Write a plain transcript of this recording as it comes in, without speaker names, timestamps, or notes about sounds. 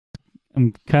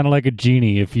I'm kind of like a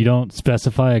genie. If you don't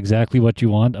specify exactly what you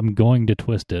want, I'm going to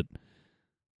twist it.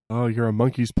 Oh, you're a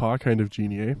monkey's paw kind of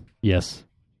genie, eh? Yes.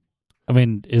 I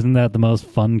mean, isn't that the most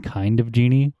fun kind of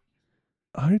genie?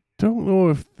 I don't know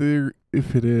if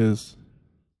it is.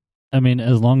 I mean,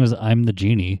 as long as I'm the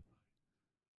genie.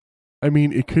 I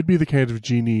mean, it could be the kind of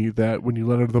genie that when you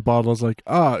let out of the bottle is like,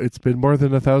 it's been more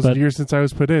than 1,000 years since I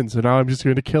was put in, so now I'm just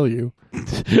going to kill you.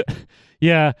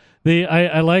 Yeah,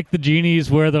 I like the genies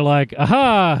where they're like,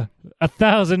 aha,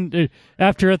 1,000,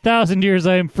 after 1,000 years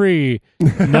I am free.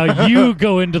 Now you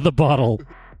go into the bottle.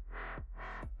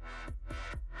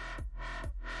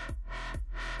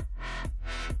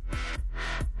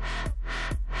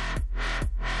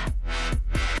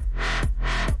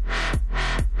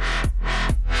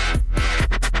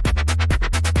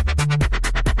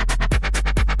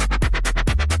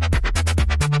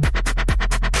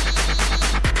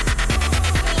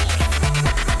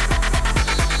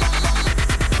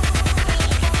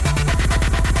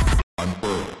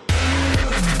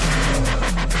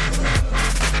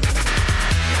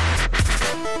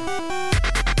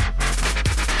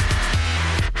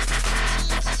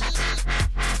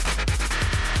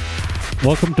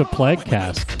 Welcome to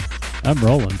Plaguecast. I'm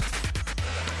Roland.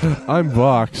 I'm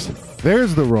Vox.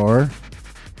 There's the roar.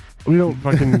 We don't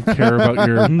fucking care about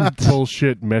your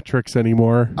bullshit metrics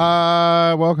anymore.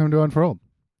 Welcome to Unfurled.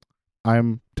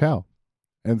 I'm Tal.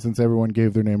 And since everyone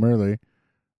gave their name early,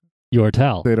 You're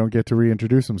Tal. they don't get to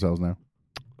reintroduce themselves now.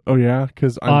 Oh, yeah?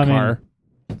 Because I'm Car.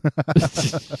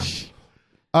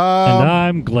 And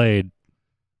I'm Glade.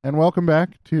 And welcome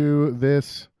back to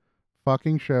this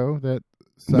fucking show that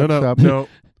sucks up. No.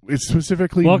 It's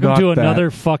specifically Welcome not to that. another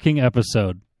fucking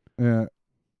episode. Yeah.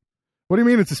 What do you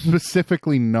mean it's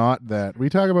specifically not that? We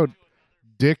talk about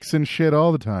dicks and shit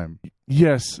all the time.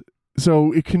 Yes.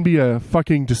 So it can be a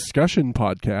fucking discussion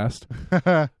podcast,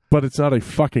 but it's not a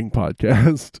fucking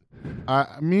podcast.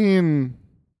 I mean,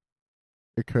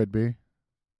 it could be.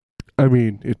 I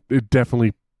mean, it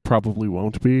definitely probably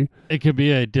won't be. It could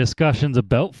be a discussions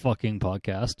about fucking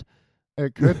podcast.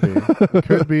 It could be. It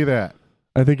could be that.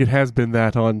 I think it has been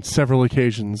that on several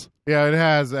occasions. Yeah, it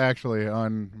has actually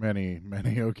on many,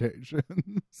 many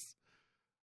occasions.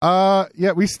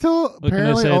 Yeah, we still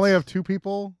apparently only have two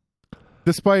people,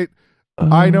 despite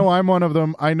I know I'm one of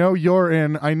them. I know you're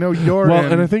in. I know you're in.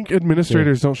 Well, and I think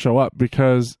administrators don't show up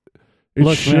because it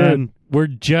Look, should. man, we're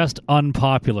just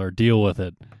unpopular. Deal with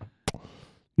it.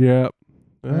 Yeah.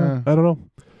 I don't know.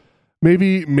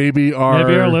 Maybe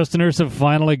our listeners have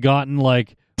finally gotten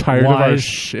like tired of our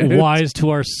shit. Wise to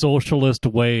our socialist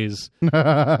ways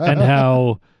and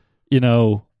how,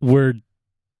 we're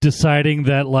deciding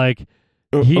that like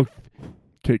Okay,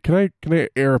 can I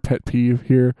air a pet peeve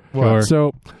here? Sure.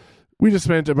 So we just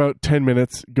spent about 10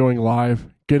 minutes going live,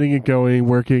 getting it going,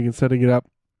 working, and setting it up.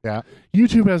 Yeah.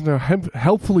 YouTube has now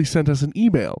helpfully sent us an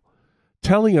email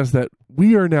telling us that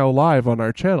we are now live on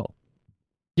our channel.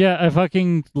 Yeah, I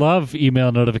fucking love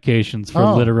email notifications for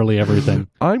literally everything.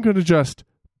 I'm going to just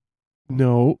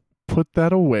put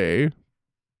that away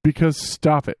because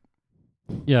stop it.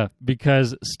 Yeah,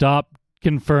 because stop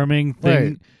confirming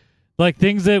things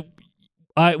that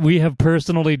we have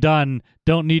personally done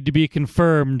don't need to be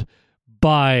confirmed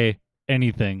by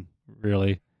anything,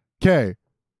 really. Okay.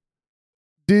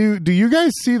 Do you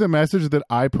guys see the message that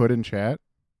I put in chat?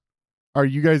 Are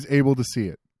you guys able to see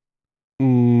it?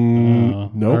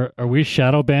 Nope. Are we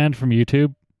shadow banned from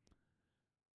YouTube?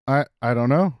 I don't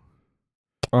know.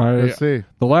 Let's see.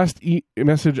 The last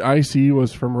message I see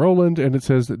was from Roland, and it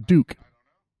says Duke.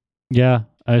 Yeah,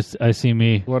 I see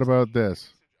me. What about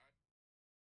this?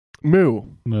 Moo.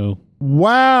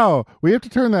 Wow. We have to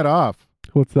turn that off.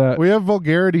 What's that? We have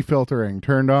vulgarity filtering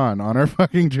turned on our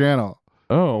fucking channel.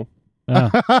 Oh.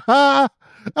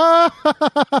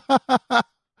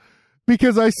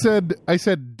 Because I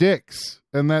said dicks,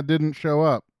 and that didn't show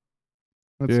up.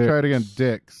 Let's try it again.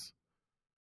 Dicks.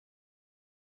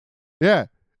 Yeah.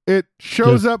 It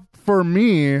shows up for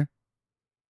me,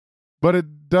 but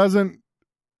it doesn't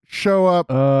show up.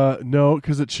 No,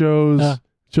 because it shows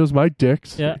my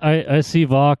dicks. Yeah, I see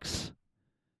Vox.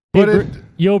 But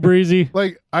Yo, Breezy.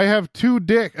 Like, I have two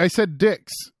dick. I said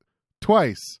dicks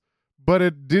twice, but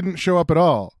it didn't show up at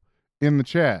all in the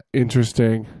chat.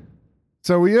 Interesting.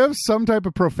 So we have some type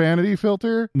of profanity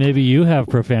filter. Maybe you have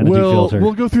profanity filter.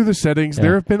 We'll go through the settings. Yeah.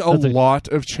 There have been a lot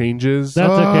of changes.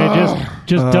 That's okay.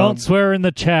 Just don't swear in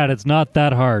the chat. It's not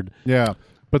that hard. Yeah.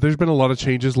 But there's been a lot of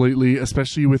changes lately,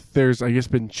 especially with there's, I guess,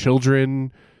 been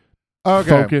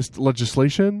children-focused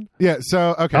legislation. Yeah,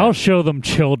 so, okay. I'll show them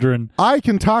children. I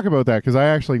can talk about that because I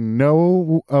actually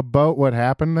know about what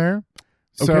happened there.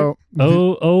 So,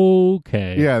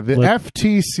 okay. Yeah, the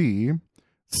FTC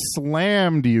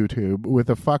slammed YouTube with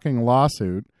a fucking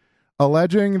lawsuit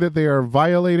alleging that they are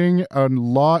violating a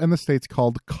law in the States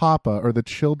called COPPA, or the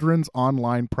Children's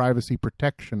Online Privacy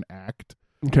Protection Act.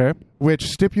 Okay. Which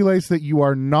stipulates that you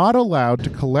are not allowed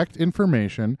to collect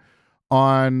information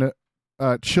on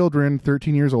children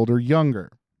 13 years old or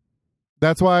younger.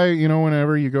 That's why,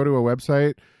 whenever you go to a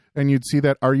website and you'd see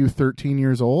that, are you 13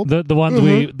 years old? The ones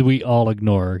we all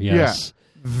ignore, yes. Yeah.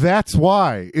 That's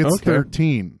why it's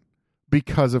 13,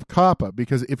 because of COPPA.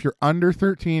 Because if you're under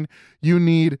 13, you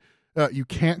need you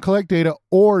can't collect data,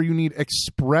 or you need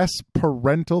express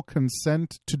parental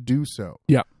consent to do so.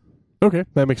 Yeah. Okay,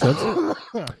 that makes sense. So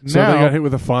they got hit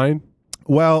with a fine?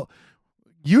 Well,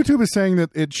 YouTube is saying that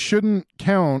it shouldn't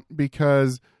count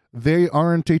because they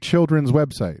aren't a children's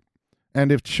website.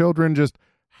 And if children just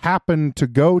happen to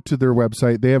go to their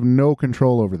website, they have no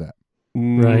control over that.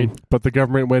 Right. But the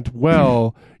government went,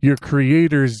 well, your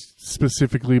creators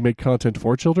specifically make content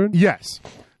for children? Yes.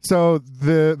 So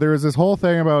there was this whole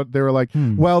thing about, they were like,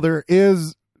 well, there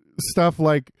is stuff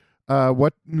like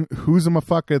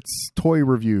Who's-a-Fuck-It's toy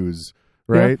reviews,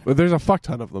 right? Yeah, there's a fuck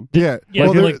ton of them. Yeah.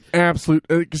 Well, absolute,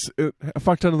 a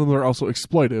fuck ton of them are also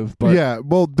exploitive. But yeah,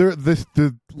 well, they're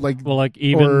even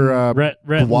Rhett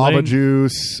guava Link.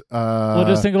 juice.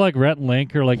 Just think of like Rhett and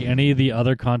Link, or like any of the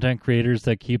other content creators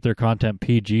that keep their content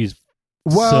PGs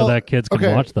so that kids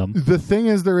can watch them. The thing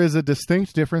is, there is a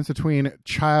distinct difference between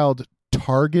child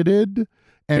targeted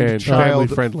and child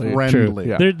friendly.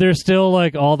 Yeah. There's still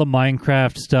like all the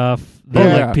Minecraft stuff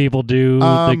that like people do,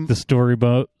 like the story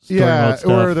mode stuff.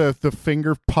 Or the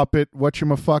finger puppet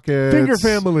whatchamaffuckit. Finger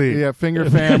Family. Yeah, Finger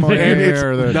Family. And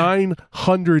it's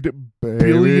 900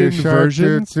 billion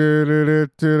versions.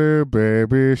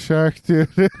 Baby Shark.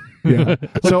 Yeah.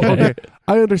 So, okay,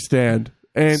 I understand.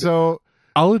 And so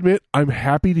I'll admit, I'm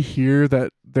happy to hear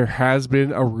that there has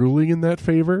been a ruling in that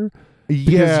favor.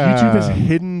 Because YouTube is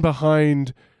hidden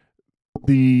behind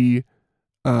the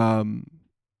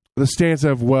stance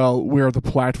of, well, we're the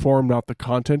platform, not the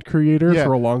content creator,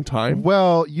 for a long time.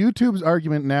 Well, YouTube's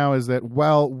argument now is that,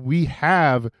 well, we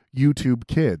have YouTube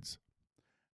Kids.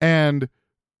 And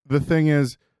the thing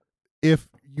is, if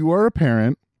you are a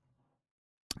parent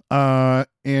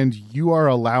and you are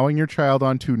allowing your child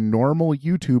onto normal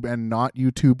YouTube and not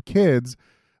YouTube Kids,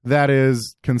 that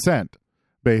is consent,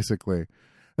 basically.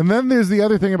 And then there's the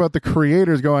other thing about the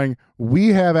creators going, we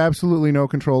have absolutely no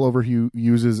control over who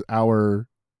views our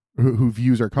content. Who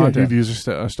views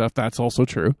our stuff. That's also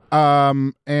true.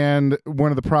 And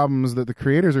one of the problems that the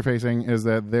creators are facing is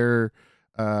that they're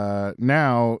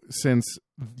now, since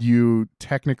you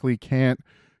technically can't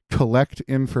collect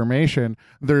information,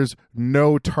 there's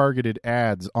no targeted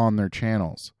ads on their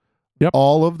channels. Yep.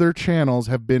 All of their channels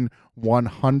have been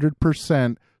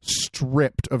 100%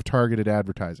 stripped of targeted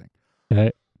advertising.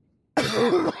 Okay.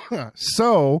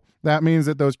 So that means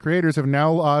that those creators have now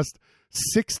lost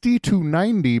 60 to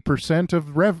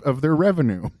 90% of their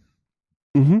revenue.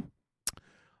 Mm-hmm.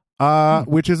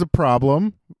 Which is a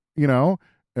problem.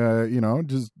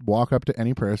 Just walk up to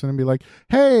any person and be like,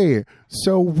 hey,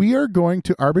 so we are going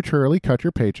to arbitrarily cut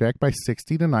your paycheck by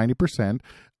 60 to 90%,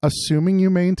 assuming you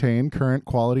maintain current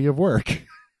quality of work.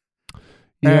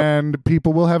 And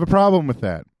people will have a problem with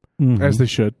that. Mm-hmm. As they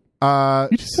should. You're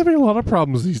just having a lot of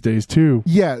problems these days too.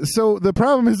 Yeah, so the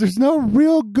problem is there's no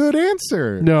real good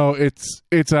answer. No, it's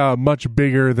much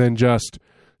bigger than just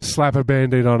slap a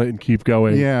Band-Aid on it and keep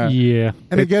going. Yeah.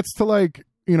 And it gets to like,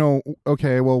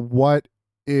 okay, well, what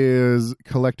is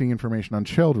collecting information on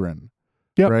children?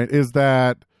 Yep. Right? Is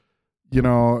that,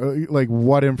 like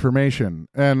what information?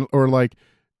 Or like,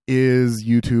 is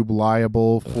YouTube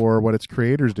liable for what its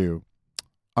creators do?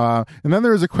 And then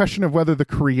there is a question of whether the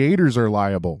creators are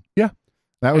liable. Yeah.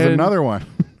 That was another one.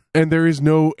 And there is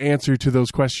no answer to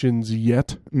those questions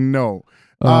yet. No.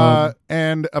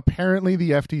 And apparently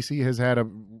the FTC has had a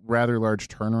rather large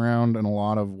turnaround in a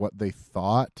lot of what they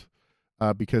thought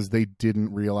because they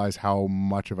didn't realize how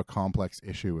much of a complex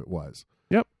issue it was.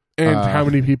 Yep. And how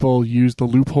many people used the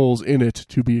loopholes in it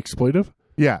to be exploitive?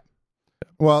 Yeah.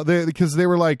 Well, because they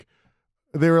were like,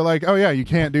 oh yeah, you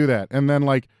can't do that. And then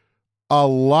like, a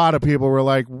lot of people were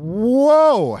like,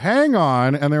 whoa, hang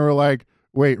on. And they were like,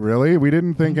 wait, really? We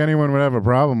didn't think anyone would have a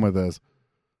problem with this.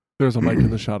 There's a mic in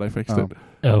the shot. I fixed it.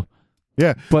 Oh.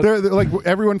 Yeah. But they're like,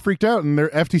 everyone freaked out, and their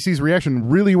FTC's reaction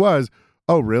really was,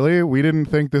 oh, really? We didn't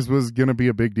think this was going to be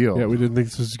a big deal. Yeah, we didn't think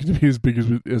this was going to be as big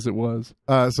as it was.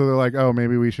 So they're like, oh,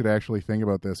 maybe we should actually think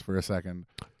about this for a second.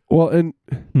 Well, and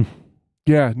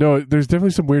Yeah, no, there's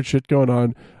definitely some weird shit going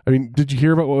on. I mean, did you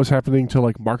hear about what was happening to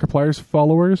like Markiplier's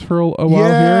followers for a while here?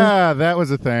 Yeah, that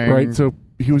was a thing. Right, so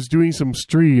he was doing some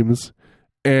streams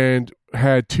and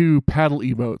had 2 paddle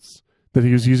emotes that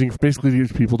he was using basically to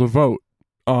get people to vote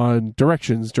on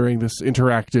directions during this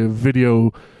interactive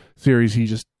video series he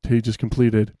just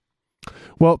completed.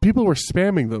 Well, people were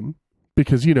spamming them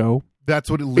because, you know, that's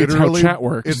what it literally it's how chat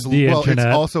works. It's the internet.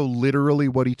 It's also literally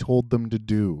what he told them to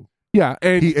do. Yeah,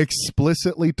 and he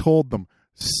explicitly told them,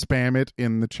 spam it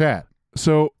in the chat.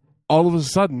 So all of a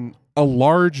sudden, a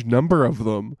large number of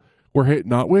them were hit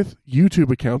not with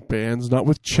YouTube account bans, not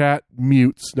with chat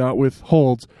mutes, not with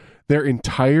holds. Their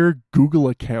entire Google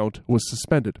account was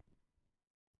suspended.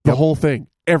 The whole thing,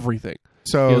 everything.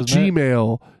 So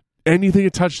Gmail, anything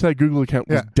that touched that Google account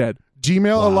was dead.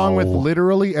 Gmail, along with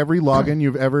literally every login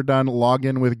you've ever done,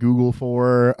 login with Google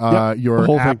for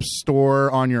your app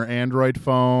store on your Android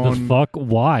phone. The fuck?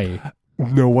 Why?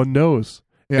 No one knows.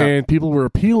 Yeah. And people were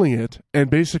appealing it, and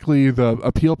basically the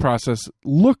appeal process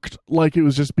looked like it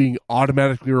was just being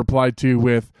automatically replied to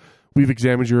with, "We've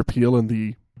examined your appeal, and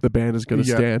the ban is going to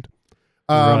stand."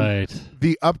 Right.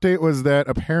 The update was that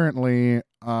apparently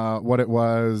what it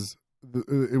was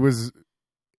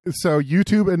so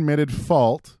YouTube admitted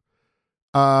fault.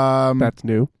 That's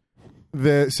new.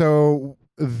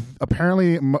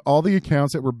 Apparently all the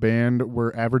accounts that were banned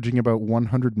were averaging about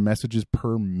 100 messages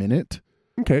per minute.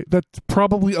 Okay, that's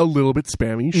probably a little bit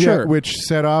spammy. Sure. Yeah, which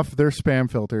set off their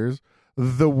spam filters.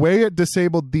 The way it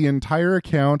disabled the entire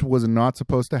account was not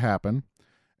supposed to happen.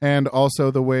 And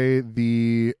also the way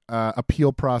the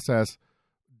appeal process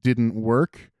didn't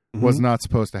work was not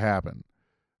supposed to happen.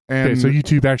 And so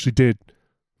YouTube actually did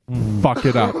fuck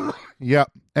it up.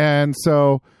 Yep. And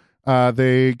so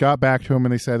they got back to him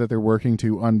and they said that they're working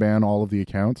to unban all of the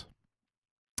accounts.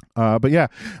 But yeah.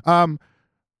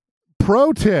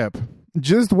 Pro tip,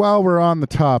 just while we're on the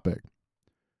topic.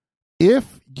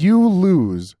 If you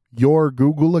lose your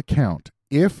Google account,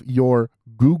 if your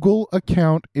Google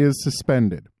account is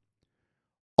suspended,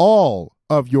 all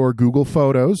of your Google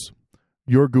Photos,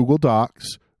 your Google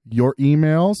Docs, your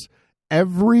emails,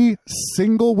 every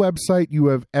single website you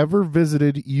have ever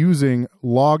visited using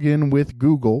login with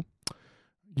Google,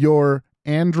 your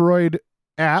Android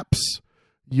apps,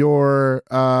 your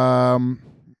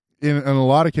in a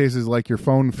lot of cases like your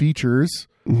phone features,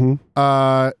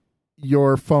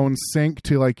 your phone sync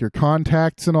to like your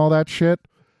contacts and all that shit,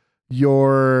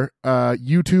 your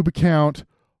YouTube account,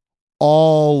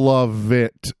 all of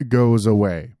it goes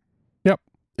away. Yep.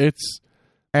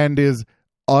 And is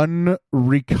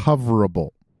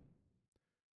unrecoverable.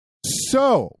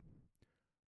 So,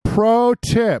 pro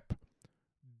tip,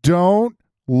 don't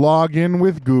log in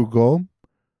with Google.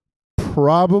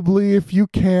 Probably, if you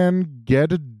can,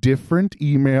 get a different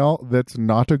email that's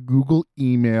not a Google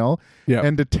email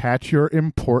and attach your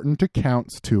important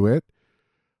accounts to it.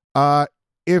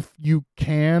 If you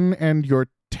can and you're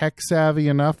tech savvy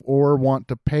enough or want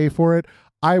to pay for it,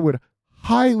 I would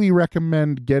highly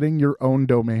recommend getting your own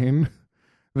domain.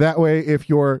 That way, if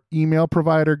your email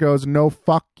provider goes, no,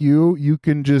 fuck you, you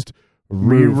can just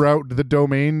reroute the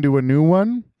domain to a new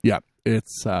one. Yeah,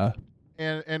 it's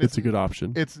it's a good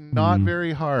option. It's not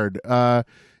very hard.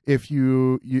 If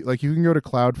you like, you can go to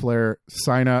Cloudflare,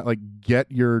 sign up, like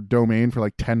get your domain for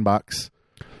like $10.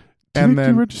 Do they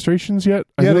do registrations yet?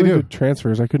 Yeah, they do.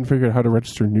 Transfers. I couldn't figure out how to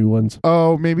register new ones.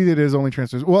 Oh, maybe it is only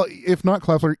transfers. Well, if not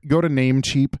Cloudflare, go to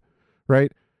Namecheap,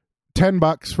 right?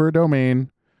 $10 for a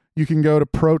domain. You can go to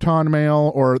Proton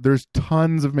Mail, or there's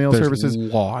tons of mail services.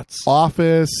 Lots.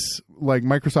 Office, like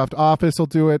Microsoft Office will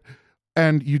do it.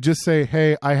 And you just say,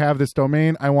 hey, I have this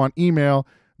domain. I want email.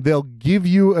 They'll give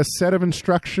you a set of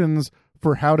instructions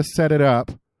for how to set it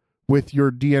up with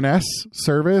your DNS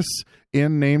service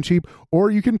in Namecheap,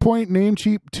 or you can point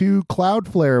Namecheap to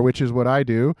Cloudflare, which is what I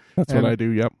do. That's what I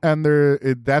do, yep. And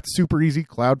that's super easy.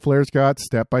 Cloudflare's got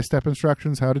step-by-step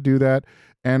instructions how to do that,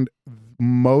 and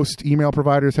most email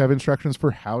providers have instructions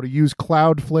for how to use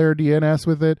Cloudflare DNS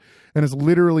with it, and it's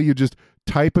literally you just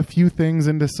type a few things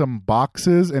into some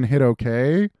boxes and hit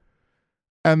OK,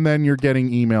 and then you're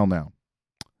getting email now.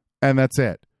 And that's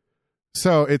it.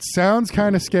 So it sounds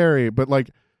kind of scary, but like,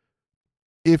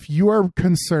 if you are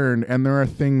concerned and there are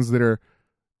things that are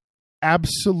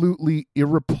absolutely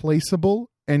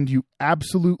irreplaceable and you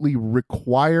absolutely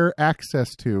require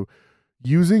access to,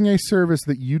 using a service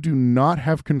that you do not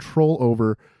have control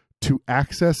over to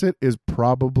access it is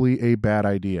probably a bad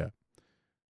idea.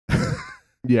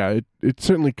 Yeah, it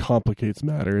certainly complicates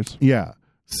matters. Yeah.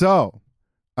 So,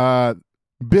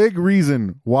 big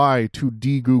reason why to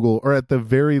de-Google, or at the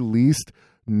very least,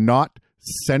 not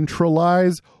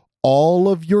centralize all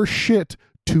of your shit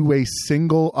to a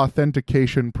single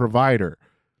authentication provider.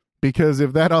 Because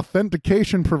if that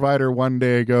authentication provider one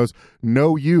day goes,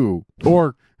 no, you,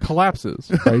 or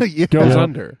collapses, right? Yeah. Goes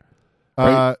under.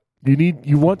 Right?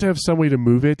 You want to have some way to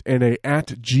move it, and a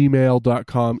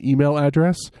 @gmail.com email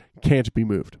address can't be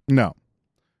moved. No.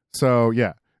 So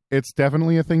yeah, it's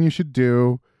definitely a thing you should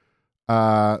do.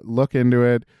 Look into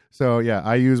it. So yeah,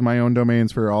 I use my own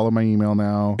domains for all of my email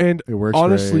now. And it works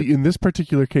honestly, great. in this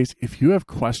particular case, if you have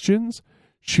questions,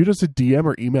 shoot us a DM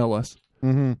or email us.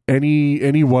 Mm-hmm.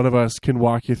 Any one of us can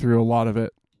walk you through a lot of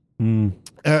it. And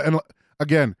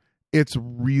again, it's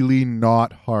really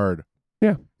not hard.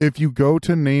 Yeah. If you go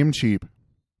to Namecheap,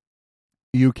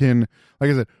 you can, like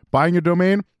I said, buying a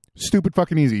domain, stupid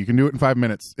fucking easy. You can do it in 5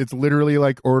 minutes. It's literally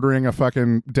like ordering a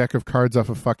fucking deck of cards off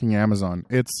of fucking Amazon.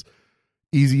 It's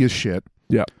easy as shit.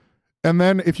 Yeah. And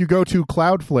then if you go to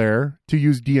Cloudflare to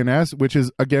use DNS, which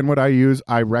is, again, what I use,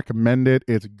 I recommend it.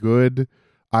 It's good.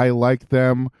 I like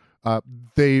them.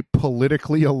 They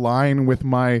politically align with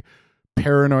my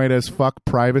paranoid as fuck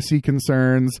privacy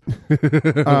concerns.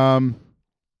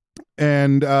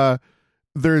 And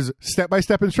there's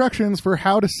step-by-step instructions for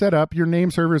how to set up your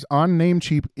name servers on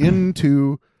Namecheap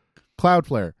into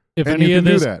Cloudflare. If and any you of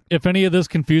can this, do that. if any of this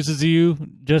confuses you,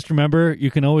 just remember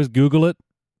you can always Google it.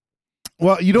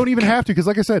 Well, you don't even have to, because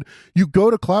like I said, you go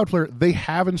to Cloudflare, they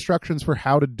have instructions for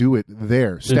how to do it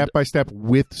there, step by step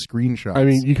with screenshots. I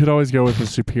mean, you could always go with a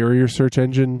superior search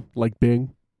engine like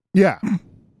Bing. Yeah.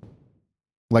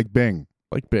 Like Bing.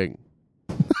 Like Bing.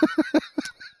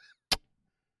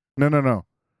 No.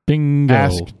 Bingo.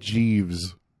 Ask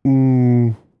Jeeves.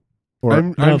 Or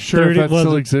I'm sure 30 if that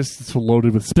still exists, it's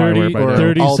loaded with spyware by now.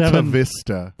 37 Alta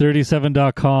Vista.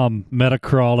 37.com,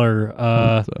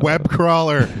 Metacrawler. Web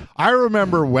crawler. I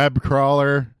remember web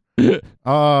crawler. Oh,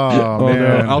 Oh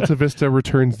man. no, Alta Vista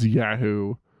returns to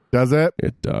Yahoo. Does it?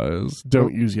 It does.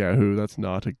 Don't use Yahoo. That's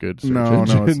not a good search No,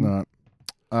 engine. it's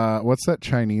not. What's that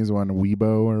Chinese one?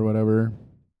 Weibo or whatever?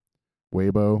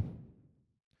 Weibo?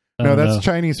 No, that's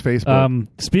Chinese Facebook.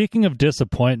 Speaking of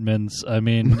disappointments, I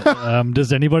mean,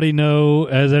 does anybody know,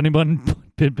 has anyone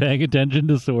been paying attention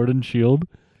to Sword and Shield?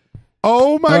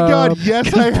 Oh my God!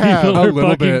 Yes, I have. People A are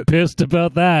little fucking bit. pissed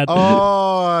about that.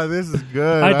 Oh, this is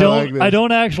good. I don't. like this. I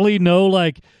don't actually know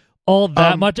like all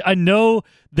that much. I know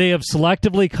they have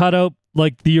selectively cut out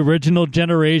like the original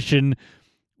generation,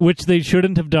 which they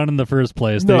shouldn't have done in the first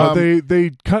place. No,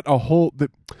 they cut a whole.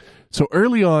 So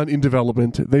early on in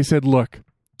development, they said, "Look,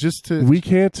 we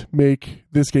can't make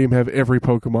this game have every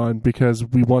Pokemon because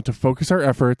we want to focus our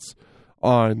efforts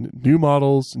on new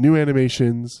models, new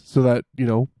animations, so that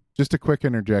Just a quick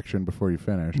interjection before you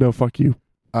finish. No, fuck you.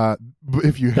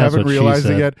 If you haven't realized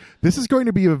it yet, this is going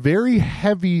to be a very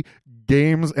heavy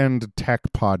games and tech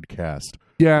podcast.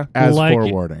 Yeah, as like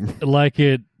forewarning, like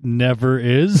it never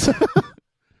is.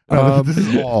 This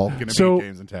is all going to be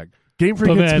games and tech. Game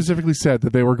Freak had specifically said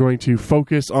that they were going to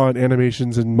focus on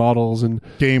animations and models and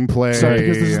gameplay.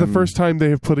 Because this is the first time they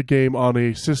have put a game on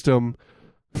a system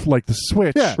like the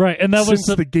Switch, right? And that was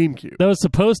the GameCube. That was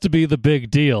supposed to be the big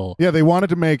deal. Yeah, they wanted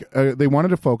to make. They wanted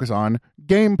to focus on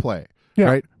gameplay. Yeah.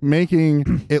 Right,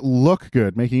 making it look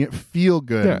good, making it feel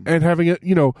good, yeah, and having it.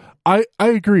 I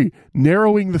agree.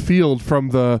 Narrowing the field from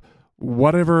the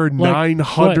whatever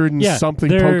 900 and something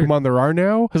Pokemon there are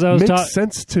now makes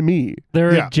sense to me.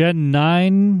 They're at Gen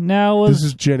 9 now. This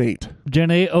is Gen 8. Gen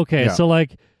 8. Okay, so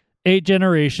like 8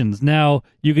 generations. Now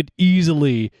you could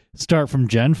easily start from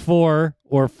Gen 4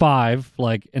 or 5,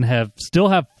 and still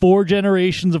have 4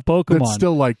 generations of Pokemon. That's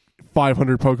still like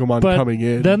 500 Pokemon coming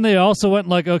in. Then they also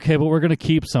went okay, but we're going to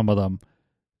keep some of them.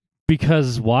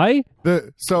 Because why?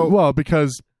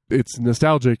 Because it's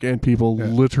nostalgic and people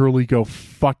literally go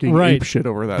fucking apeshit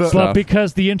over that stuff. But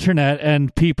because the internet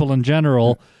and people in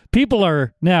general, people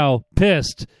are now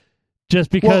pissed just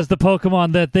because the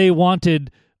Pokemon that they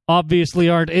wanted obviously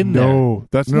aren't in there. No,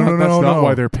 that's not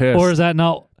why they're pissed. Or is that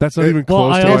not? That's not even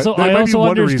close to it. I also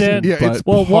understand. Yeah, it's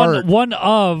one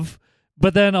of,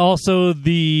 but then also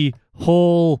the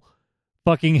whole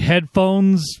fucking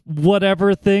headphones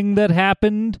whatever thing that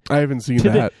happened. I haven't seen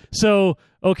that. So,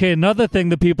 okay, another thing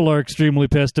that people are extremely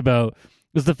pissed about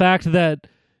is the fact that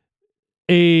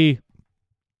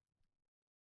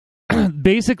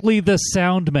basically the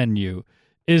sound menu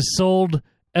is sold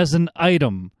as an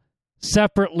item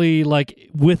separately,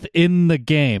 within the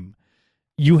game.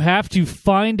 You have to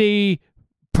find a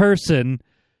person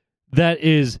that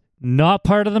is not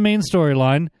part of the main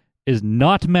storyline, is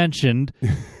not mentioned,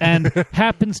 and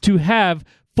happens to have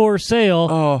for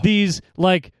sale these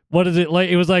what is it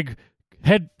it was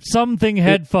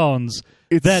headphones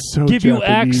that give you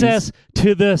access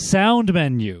to the sound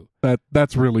menu.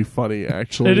 That's really funny,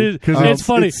 actually. It is. It's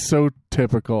funny. It's so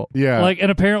typical. Yeah. Like,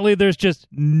 and apparently there's just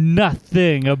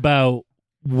nothing about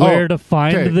where to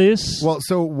find this. Well,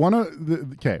 so one of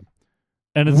the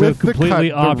and it's with a completely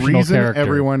the optional reason character.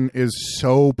 everyone is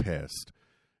so pissed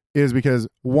is because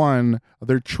one,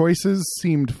 their choices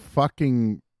seemed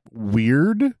fucking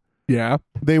weird. Yeah.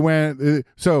 They went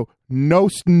so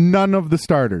none of the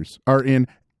starters are in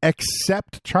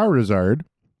except Charizard.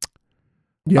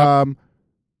 Yeah.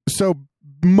 So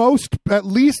at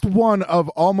least one of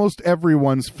almost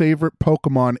everyone's favorite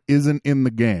Pokemon isn't in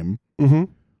the game. Mm-hmm.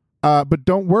 But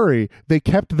don't worry, they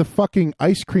kept the fucking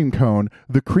ice cream cone,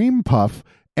 the cream puff,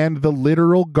 and the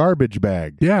literal garbage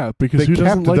bag. Yeah, because who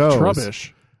doesn't like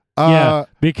Trubbish?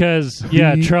 Because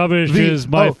Trubbish is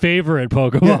my favorite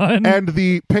Pokemon. Yeah, and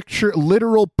the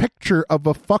literal picture of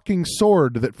a fucking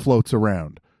sword that floats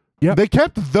around. Yeah. They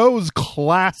kept those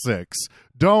classics.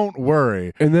 Don't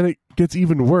worry. And then it gets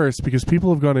even worse because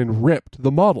people have gone and ripped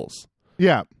the models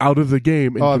out of the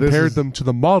game and compared them to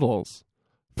the models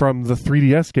from the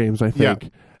 3DS games, I think,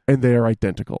 and they are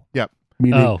identical. Yep.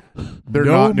 Meaning they're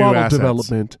no not new model assets.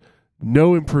 Development,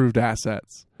 no improved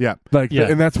assets. Yeah.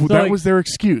 And that was their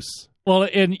excuse. Well,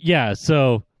 and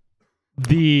so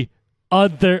the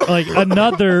other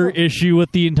another issue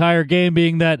with the entire game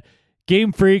being that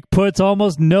Game Freak puts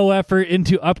almost no effort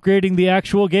into upgrading the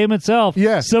actual game itself.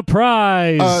 Yeah.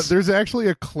 Surprise! There's actually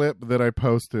a clip that I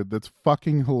posted that's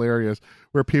fucking hilarious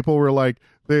where people were like,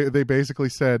 they basically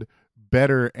said,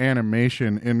 better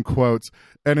animation in quotes,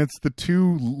 and it's the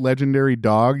two legendary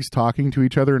dogs talking to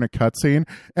each other in a cutscene,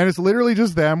 and it's literally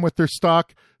just them with their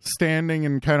stock standing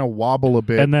and kind of wobble a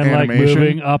bit, and then animation. like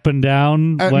moving up and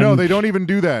down. No, they don't even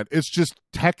do that. It's just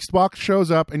text box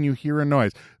shows up and you hear a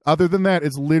noise. Other than that,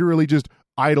 it's literally just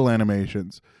idle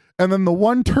animations. And then the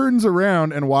one turns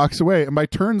around and walks away. And by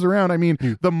turns around, I mean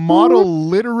the model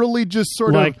literally just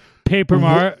sort of Paper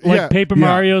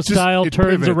Mario style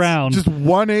turns pivots, around, just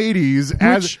 180s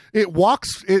as it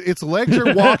walks. Its legs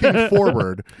are walking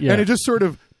forward, and it just sort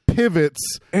of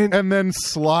pivots and then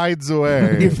slides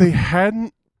away. If they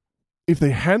hadn't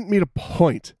made a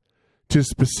point to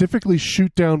specifically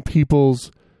shoot down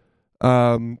people's,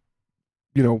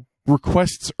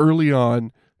 requests early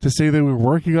on to say they were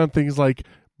working on things like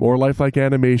more lifelike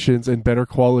animations and better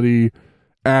quality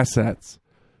assets,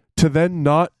 to then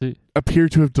not appear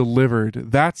to have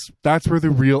delivered, that's where the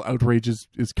real outrage is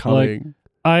coming.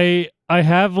 I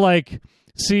have I'm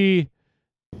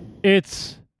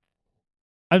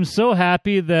so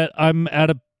happy that I'm at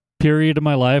a period of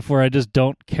my life where I just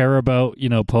don't care about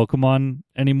Pokemon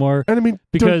anymore. And I mean,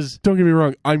 because don't get me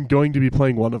wrong, I'm going to be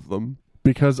playing one of them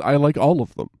because I like all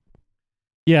of them.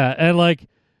 Yeah, and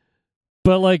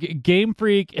but Game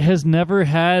Freak has never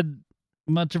had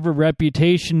much of a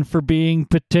reputation for being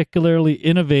particularly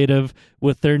innovative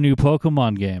with their new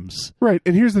Pokemon games. Right,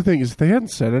 and here's the thing, is if they hadn't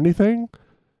said anything,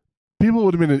 people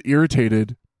would have been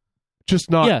irritated, just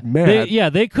not mad.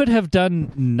 They could have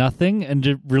done nothing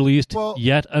and released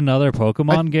yet another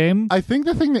Pokemon game. I think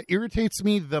the thing that irritates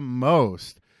me the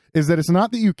most is that it's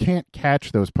not that you can't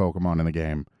catch those Pokemon in the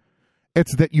game.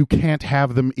 It's that you can't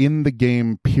have them in the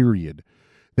game, period.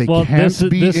 This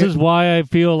is why I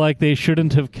feel like they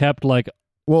shouldn't have kept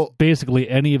basically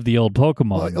any of the old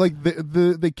Pokemon.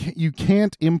 You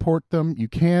can't import them. You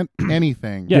can't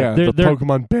anything. The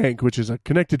Pokemon Bank, which is a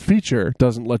connected feature,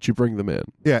 doesn't let you bring them in.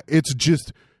 Yeah, it's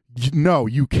just no.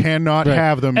 You cannot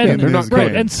have them in this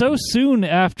game. And so soon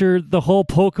after the whole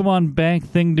Pokemon Bank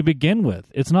thing to begin with,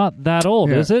 it's not that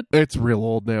old, is it? It's real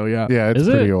old now. Yeah, it's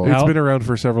pretty old. It's been around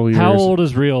for several years. How old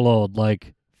is real old?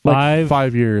 Like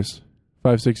 5 years.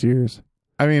 5-6 years.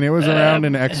 I mean, it was around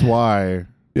in XY.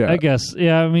 Yeah, I guess.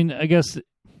 Yeah, I mean, I guess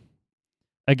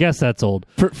that's old.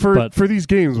 For these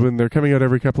games when they're coming out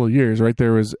every couple of years, right?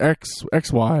 There was XY,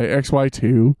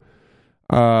 XY2.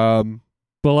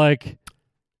 But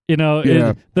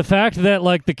the fact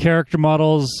that the character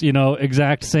models,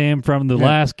 exact same from the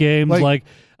last games,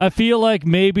 I feel like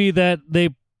maybe that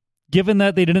given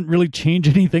that they didn't really change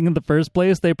anything in the first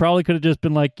place, they probably could have just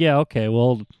been like, yeah, okay,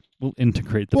 we'll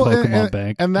integrate the Pokemon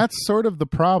Bank. And that's sort of the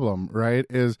problem, right?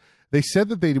 Is they said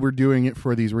that they were doing it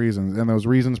for these reasons, and those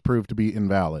reasons proved to be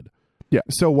invalid. Yeah.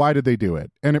 So why did they do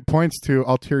it? And it points to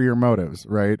ulterior motives,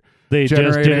 right? They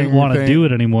just didn't want to do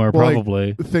it anymore,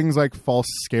 probably. Things like false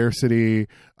scarcity,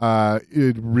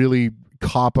 really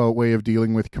cop-out way of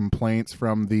dealing with complaints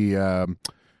from the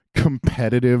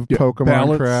competitive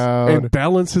Pokemon crowd. And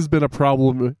balance has been a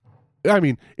problem. I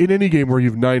mean, in any game where you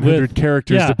have 900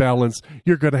 characters to balance,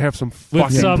 you're going to have some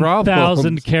fucking problems. With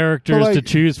 1,000 characters to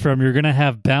choose from, you're going to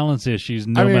have balance issues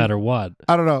no matter what.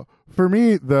 I don't know. For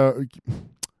me,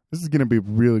 this is going to be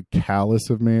really callous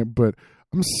of me, but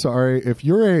I'm sorry if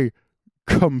you're a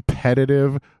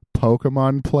competitive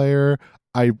Pokemon player.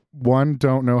 I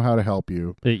don't know how to help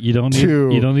you. You don't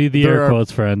need the air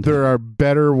quotes, friend. There are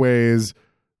better ways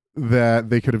that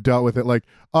they could have dealt with it. Like,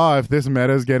 if this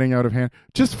meta is getting out of hand,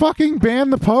 just fucking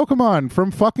ban the Pokemon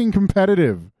from fucking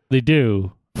competitive. They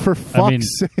do. For fuck's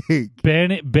sake.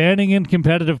 Banning in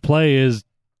competitive play is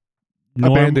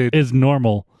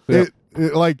normal. Yeah.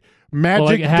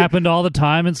 Magic it happened all the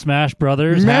time in Smash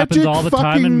Brothers. Happens all the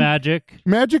time in Magic.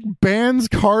 Magic bans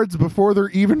cards before they're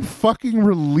even fucking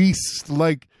released.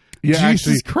 Like,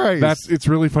 Jesus Christ. It's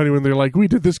really funny when they're like, we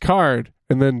did this card,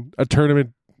 and then the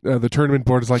tournament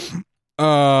board is like,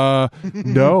 no.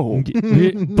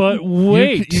 But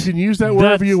wait. You can use that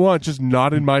wherever you want, just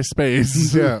not in my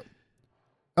space. Yeah.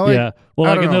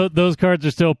 Well, those cards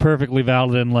are still perfectly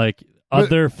valid in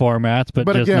other formats, but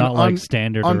just again, not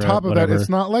standard. On top of that, it's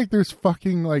not like there's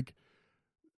fucking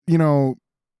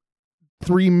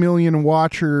 3 million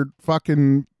watcher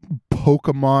fucking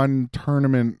Pokemon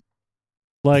tournament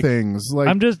things.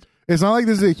 It's not like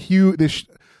this is a huge.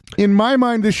 In my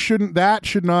mind, that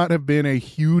should not have been a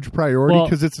huge priority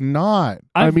because it's not.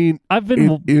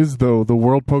 It is though. The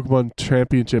World Pokemon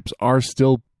Championships are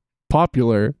still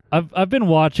popular. I've been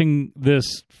watching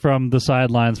this from the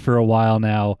sidelines for a while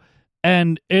now,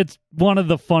 and it's one of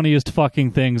the funniest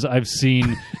fucking things I've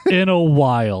seen in a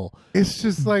while. It's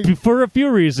just for a few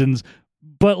reasons,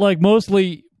 but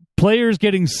mostly players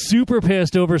getting super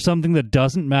pissed over something that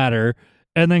doesn't matter,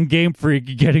 and then Game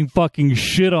Freak getting fucking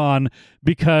shit on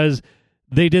because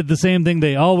they did the same thing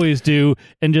they always do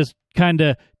and just kind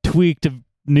of tweaked a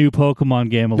new Pokemon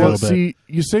game a little bit. See,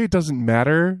 you say it doesn't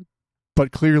matter,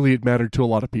 but clearly it mattered to a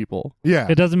lot of people. Yeah.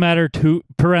 It doesn't matter to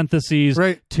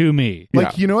to me.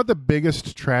 You know what the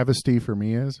biggest travesty for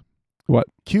me is? What?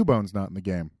 Cubone's not in the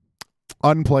game.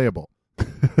 Unplayable.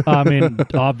 I mean,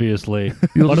 obviously.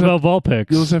 What about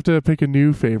Vulpix? You'll just have to pick a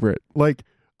new favorite.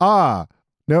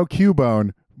 No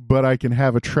Cubone, but I can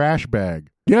have a trash bag.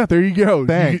 Yeah, there you go.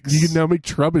 Thanks. You can now make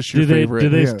Trubbish your favorite. Do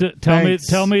they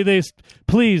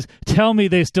please tell me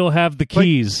they still have the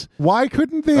keys. Why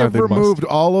couldn't they have removed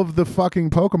all of the fucking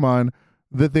Pokemon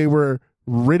that they were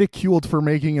ridiculed for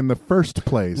making in the first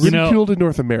place? Ridiculed in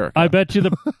North America. I bet you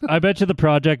the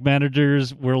project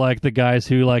managers were the guys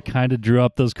who kind of drew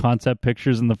up those concept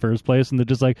pictures in the first place, and they're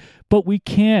just but we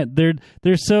can't.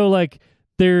 They're so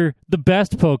they're the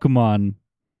best Pokemon.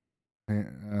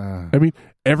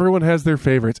 Everyone has their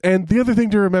favorites. And the other thing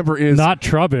to remember is... Not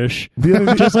Trubbish.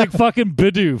 Just like fucking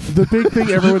Bidoof. The big thing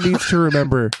everyone needs to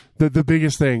remember, the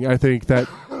biggest thing I think that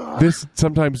this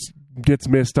sometimes gets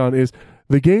missed on is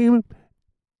the game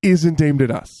isn't aimed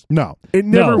at us. No. It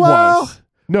never was.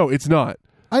 No, it's not.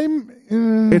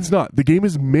 It's not. The game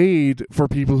is made for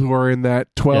people who are in that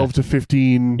 12 to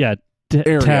 15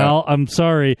 area. Tal, I'm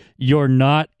sorry, you're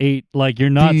not 8. You're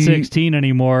not 16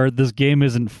 anymore. This game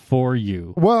isn't for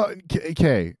you. Well,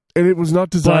 okay. And it was not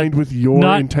designed with your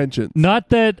intentions. Not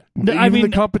that.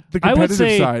 The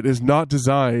competitive side is not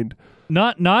designed.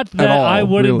 Not that all, I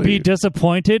wouldn't be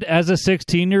disappointed as a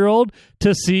 16-year-old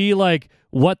to see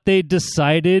what they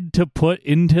decided to put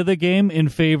into the game in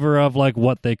favor of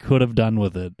what they could have done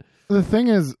with it. The thing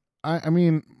is, I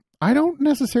don't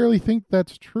necessarily think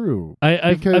that's true.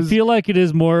 I feel like it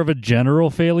is more of a general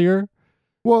failure.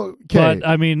 Well, okay.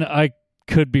 But I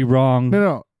could be wrong.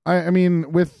 No. I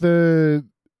mean, with the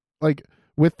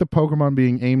Pokemon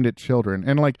being aimed at children,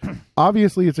 and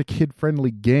obviously it's a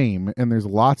kid-friendly game, and there's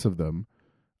lots of them.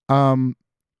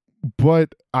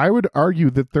 But I would argue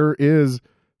that there is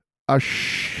a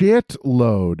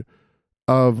shitload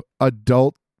of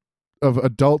adults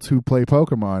who play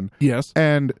Pokemon. Yes,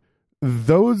 and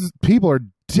those people are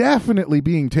definitely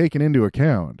being taken into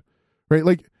account, right?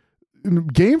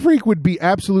 Game Freak would be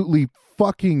absolutely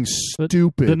fucking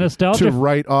stupid to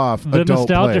write off the adult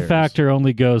nostalgia players. factor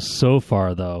only goes so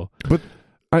far, though. But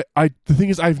the thing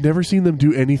is, I've never seen them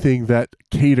do anything that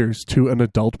caters to an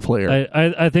adult player.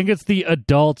 I think it's the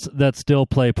adults that still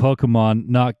play Pokemon,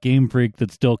 not Game Freak,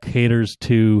 that still caters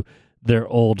to their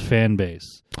old fan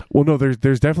base. Well, no, there's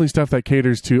definitely stuff that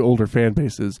caters to older fan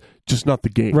bases, just not the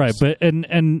games. Right, but and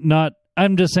not.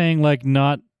 I'm just saying,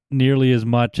 not nearly as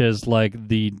much as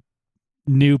the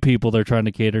new people they're trying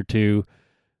to cater to,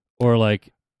 or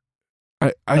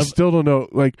I still don't know.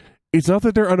 It's not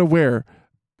that they're unaware.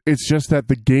 It's just that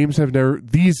the games have never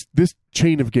this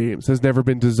chain of games has never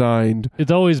been designed.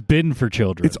 It's always been for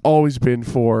children. It's always been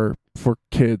for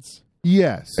kids.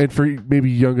 Yes, and for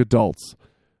maybe young adults.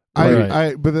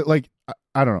 I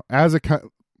don't know. As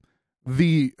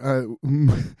basically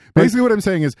what I'm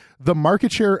saying is the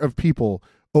market share of people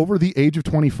over the age of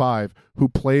 25 who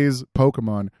plays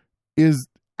Pokemon is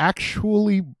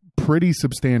actually pretty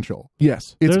substantial.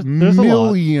 Yes. It's there's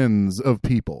millions of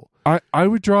people. I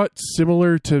would draw it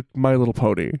similar to My Little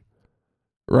Pony,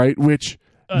 right? Which,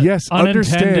 yes,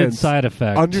 unintended side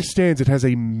effect. Understands it has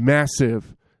a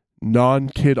massive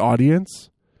non-kid audience,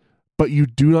 but you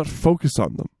do not focus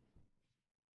on them.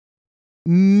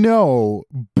 No,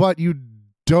 but you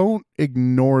don't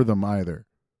ignore them either.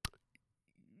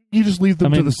 You just leave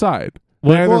them to the side. They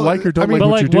Well, either well, like or don't I mean, like But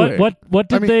what like, you're doing. what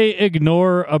did they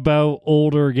ignore about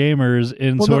older gamers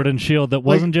in Sword and Shield that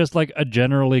wasn't just like a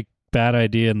generally bad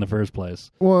idea in the first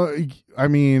place? Well, I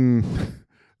mean,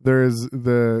 there's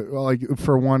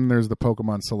for one, there's the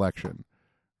Pokemon selection,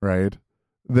 right?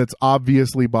 That's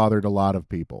obviously bothered a lot of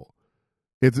people.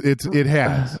 It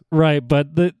has. Right,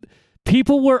 but the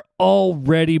people were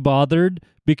already bothered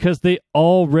because they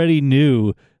already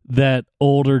knew that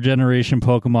older generation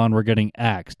Pokemon were getting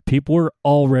axed. People were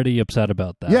already upset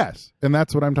about that. Yes, and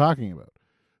that's what I'm talking about.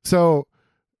 So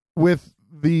with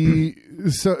the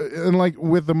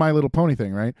with the My Little Pony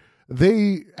thing, right?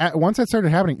 Once that started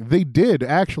happening, they did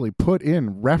actually put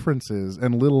in references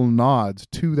and little nods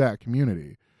to that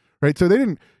community, right? So they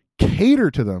didn't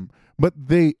cater to them, but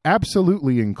they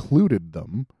absolutely included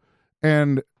them.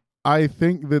 And I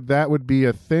think that would be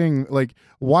a thing, like,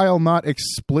 while not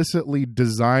explicitly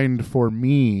designed for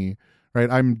me, right?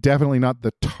 I'm definitely not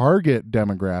the target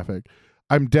demographic.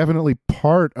 I'm definitely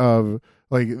part of,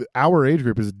 like, our age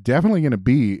group is definitely going to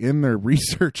be in their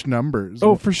research numbers.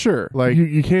 Oh, for sure. Like,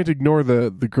 you can't ignore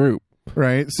the group.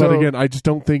 Right. So, but again, I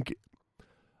don't think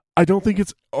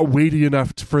it's weighty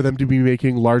enough for them to be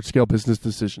making large scale business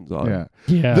decisions on.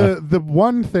 Yeah. The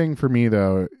one thing for me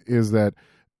though is that,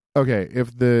 okay,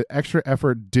 if the extra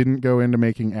effort didn't go into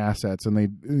making assets and they,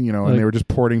 and they were just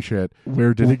porting shit,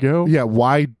 where did it go? Yeah,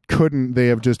 why couldn't they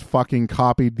have just fucking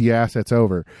copied the assets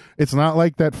over? It's not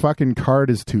like that fucking card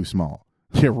is too small.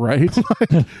 Yeah, right?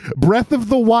 Breath of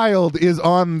the Wild is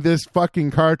on this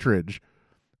fucking cartridge.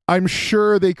 I'm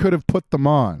sure they could have put them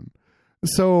on.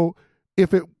 So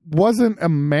if it wasn't a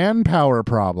manpower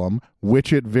problem,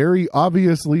 which it very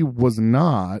obviously was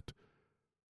not,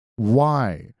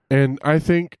 why? And I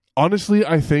think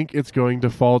it's going to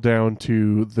fall down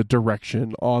to the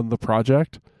direction on the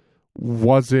project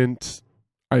wasn't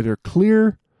either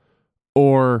clear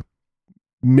or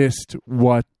missed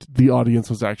what the audience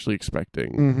was actually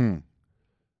expecting. Mm-hmm.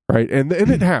 Right? And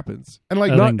it happens. And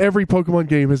like, not every Pokemon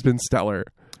game has been stellar.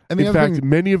 And in fact,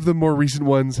 many of the more recent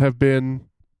ones have been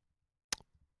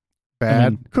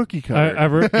bad. Cookie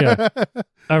cutter.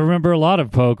 I remember a lot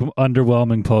of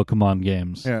underwhelming Pokemon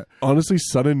games. Yeah. Honestly,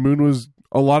 Sun and Moon was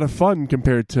a lot of fun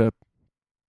compared to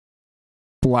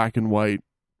Black and White.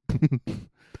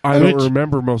 I don't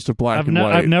remember most of Black and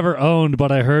White. I've never owned,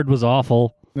 but I heard was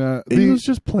awful. It was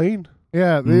just plain.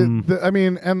 Yeah. I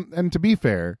mean, and to be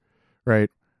fair,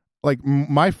 right? Like,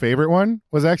 my favorite one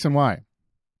was X and Y.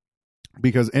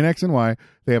 Because in X and Y,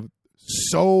 they have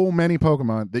so many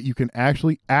Pokemon that you can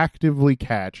actually actively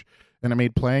catch, and it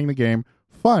made playing the game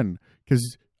fun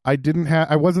because I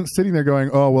wasn't sitting there going,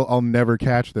 oh well, I'll never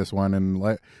catch this one, and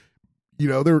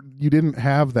you didn't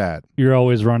have that. You're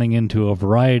always running into a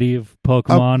variety of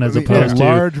Pokemon as opposed to a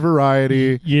large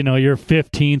variety. Your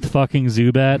 15th fucking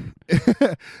Zubat.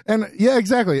 And yeah,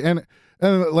 exactly. And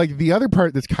like, the other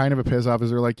part that's kind of a piss off is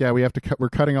they're like, yeah, we're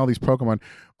cutting all these Pokemon.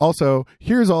 Also,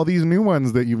 here's all these new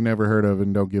ones that you've never heard of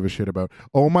and don't give a shit about.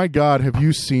 Oh my God, have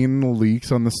you seen the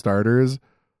leaks on the starters?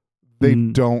 They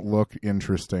don't look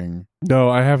interesting. No,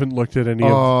 I haven't looked at any of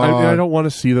them. I don't want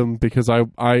to see them because I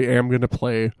am going to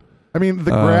play. I mean,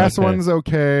 the grass one's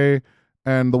okay,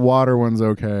 and the water one's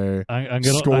okay.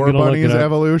 Score Bunny's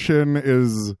evolution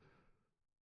is,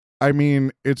 I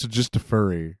mean, it's just a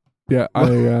furry. Yeah,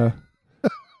 I'll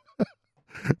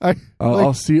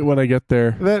see it when I get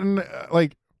there. Then,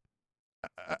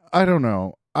 I don't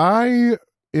know.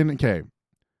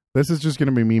 This is just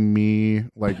going to be me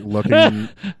like looking.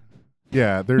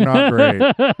 Yeah, they're not great.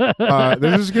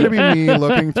 This is going to be me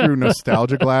looking through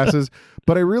nostalgia glasses,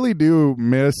 but I really do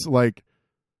miss, like,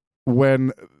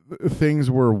 when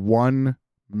things were one,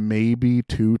 maybe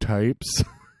two types.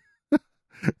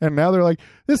 And now they're like,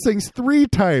 this thing's 3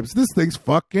 types. This thing's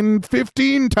fucking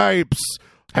 15 types.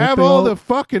 Have all the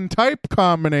fucking type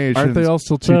combinations. Aren't they all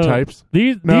still 2 types?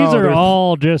 These are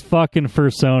all just fucking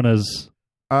personas.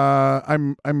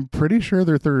 I'm pretty sure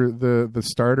they're the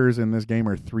starters in this game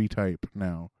are 3 type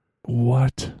now.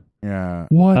 What? Yeah.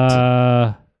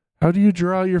 What? How do you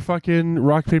draw your fucking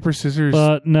rock paper scissors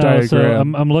no,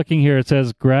 diagram? So I'm looking here. It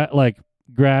says grass,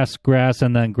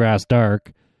 and then grass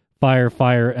dark,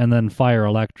 fire, and then fire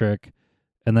electric,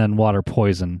 and then water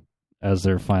poison as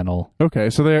their final. Okay,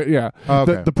 so Okay.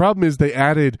 The problem is they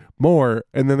added more,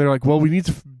 and then they're like, well, we need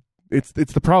to. It's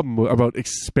the problem about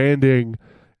expanding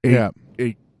a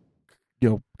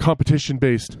competition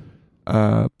based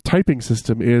typing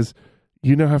system is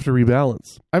you now have to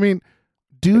rebalance. I mean,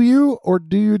 do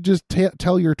you just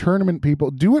tell your tournament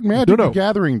people do what Magic the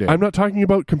Gathering did? I'm not talking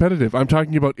about competitive. I'm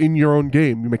talking about in your own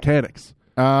game mechanics.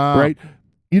 Right?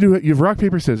 You have rock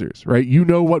paper scissors, right? You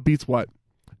know what beats what.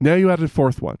 Now you add a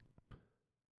fourth one.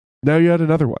 Now you add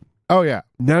another one. Oh yeah.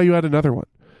 Now you add another one.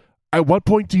 At what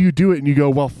point do you do it and you go,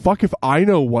 well, fuck if I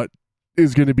know what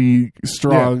is going to be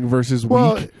strong versus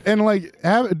weak? And like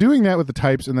doing that with the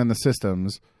types and then the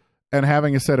systems and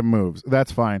having a set of moves,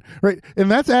 that's fine. Right? And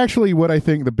that's actually what I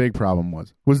think the big problem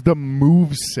was the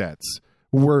move sets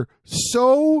were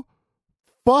so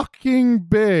fucking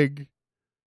big.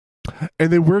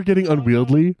 And they were getting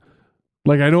unwieldy.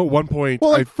 Like, I know at one point,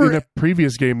 in a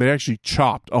previous game, they actually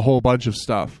chopped a whole bunch of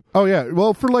stuff. Oh, yeah.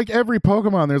 Well, for like every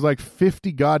Pokemon, there's like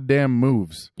 50 goddamn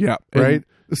moves. Yeah. Right?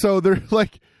 So they're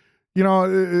like,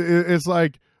 it's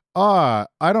like, I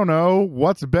don't know,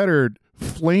 what's better,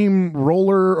 flame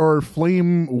roller or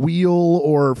flame wheel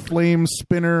or flame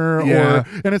spinner? Yeah.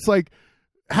 And it's like,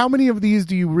 how many of these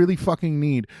do you really fucking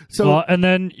need? So, and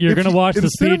then you're going to watch the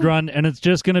speed run, and it's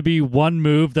just going to be one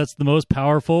move that's the most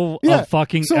powerful of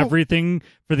fucking everything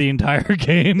for the entire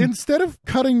game. Instead of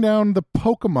cutting down the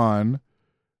Pokemon,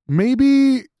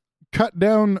 maybe cut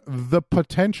down the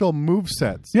potential move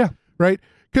sets. Yeah. Right?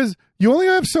 Because you only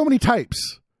have so many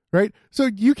types. Right? So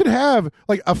you could have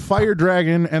like a fire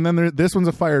dragon, and then this one's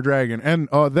a fire dragon, and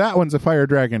that one's a fire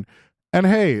dragon. And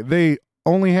hey, they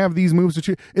only have these moves to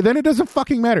choose. Then it doesn't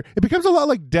fucking matter. It becomes a lot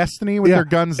like Destiny with their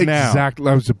guns now.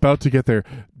 Exactly. I was about to get there.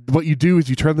 What you do is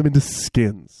you turn them into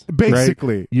skins.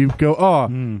 Basically. Right? You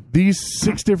go, these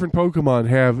 6 different Pokemon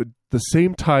have the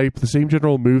same type, the same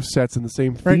general move sets, and the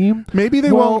same theme. Right. Maybe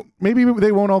they won't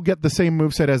all get the same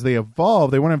moveset as they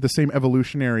evolve. They won't have the same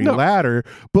evolutionary ladder,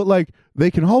 but like they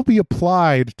can all be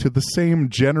applied to the same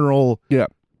general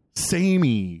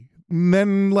samey. And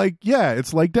then like,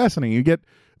 it's like Destiny.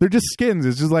 They're just skins.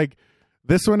 It's just like,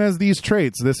 this one has these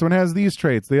traits. This one has these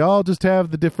traits. They all just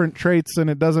have the different traits, and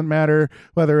it doesn't matter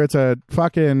whether it's a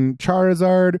fucking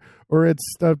Charizard or it's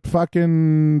a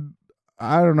fucking,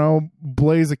 I don't know,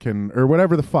 Blaziken or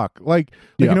whatever the fuck. Like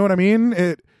you know what I mean?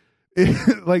 It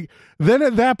like, then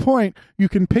at that point, you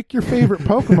can pick your favorite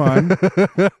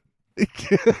Pokemon.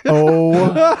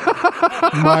 Oh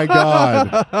my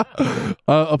god.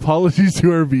 Apologies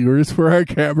to our viewers for our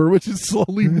camera, which is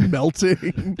slowly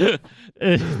melting.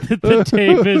 The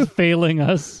tape is failing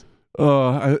us.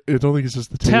 I don't think it's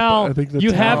just the tape. Tal, I think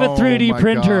you have a 3D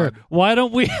printer. God. Why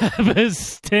don't we have a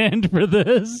stand for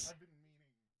this?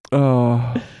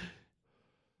 But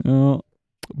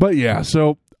yeah,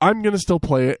 so I'm gonna still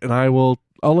play it, and I'll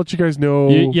let you guys know.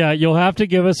 You'll have to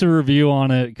give us a review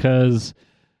on it because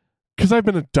I've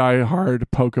been a diehard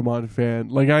Pokemon fan.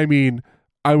 Like, I mean,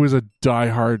 I was a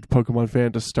diehard Pokemon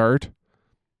fan to start.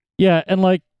 Yeah, and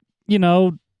like,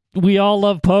 we all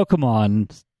love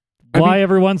Pokemon. Why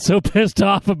everyone's so pissed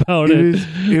off about it?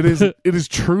 It is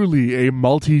truly a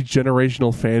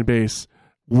multi-generational fan base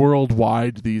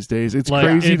worldwide these days. It's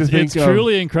crazy to think. It's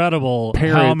truly incredible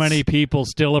parents, how many people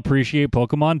still appreciate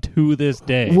Pokemon to this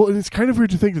day. Well, it's kind of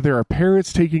weird to think that there are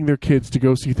parents taking their kids to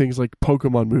go see things like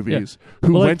Pokemon movies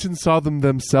who went and saw them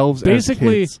themselves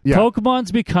basically, as kids.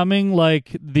 Pokemon's becoming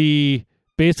like the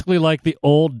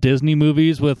old Disney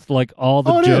movies with like all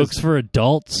the jokes for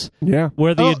adults. Yeah.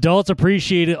 Where the adults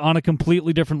appreciate it on a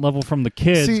completely different level from the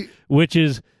kids, which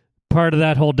is part of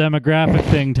that whole demographic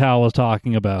thing Tal was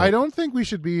talking about. I don't think we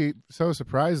should be so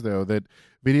surprised, though, that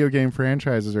video game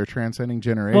franchises are transcending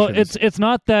generations. Well, it's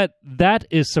not that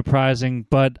is surprising,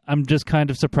 but I'm just kind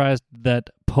of surprised that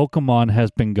Pokemon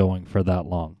has been going for that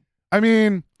long. I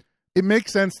mean, it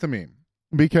makes sense to me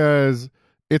because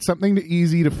it's something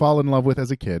easy to fall in love with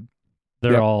as a kid.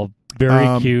 They're all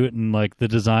very cute, and like the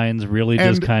designs really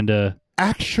just kind of...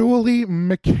 Actually,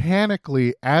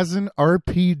 mechanically, as an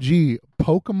RPG,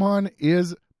 Pokemon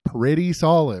is pretty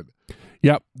solid.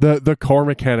 Yep, the core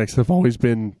mechanics have always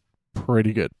been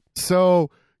pretty good.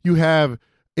 So you have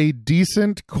a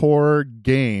decent core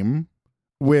game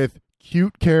with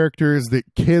cute characters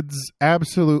that kids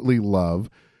absolutely love,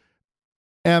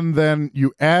 and then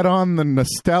you add on the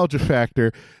nostalgia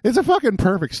factor. It's a fucking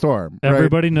perfect storm.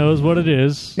 Everybody knows what it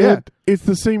is. Yeah, it's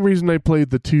the same reason I played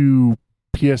the 2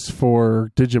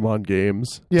 PS4 Digimon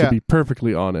games, to be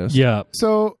perfectly honest. Yeah.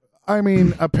 So, I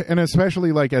mean, and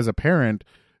especially like as a parent,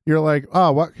 you're like,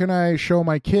 what can I show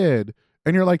my kid?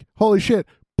 And you're like, holy shit,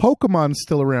 Pokemon's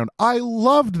still around. I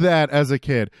loved that as a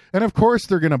kid. And of course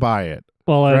they're going to buy it.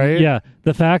 Well, right? Yeah,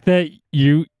 the fact that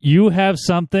you have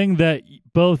something that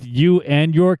both you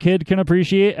and your kid can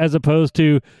appreciate, as opposed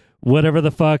to whatever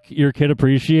the fuck your kid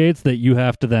appreciates that you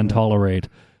have to then tolerate.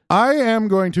 I am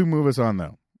going to move us on,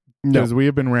 though, because we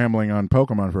have been rambling on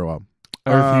Pokemon for a while.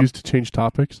 I refuse to change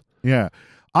topics. Yeah.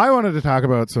 I wanted to talk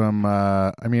about some,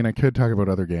 I could talk about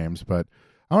other games, but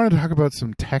I wanted to talk about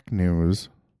some tech news.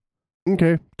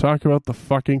 Okay, talk about the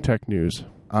fucking tech news.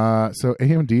 So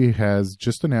AMD has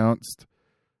just announced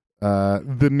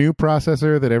the new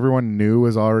processor that everyone knew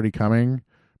was already coming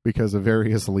because of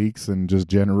various leaks and just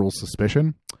general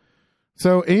suspicion.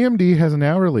 So AMD has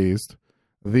now released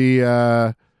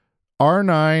the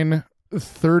R9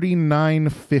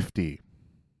 3950,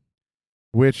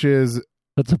 which is...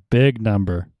 That's a big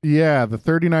number. Yeah, the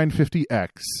 3950X.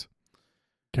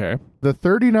 Okay. The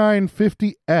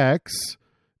 3950X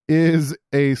is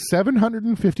a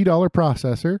 $750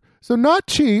 processor, so not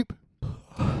cheap.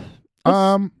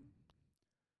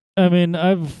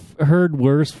 I've heard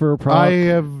worse for a product. I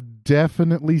have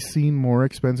definitely seen more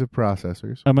expensive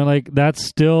processors. That's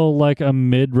still like a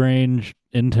mid-range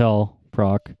Intel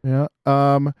proc. Yeah.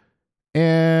 But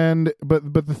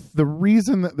the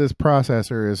reason that this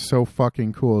processor is so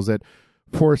fucking cool is that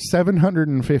for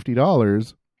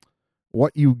 $750,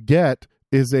 what you get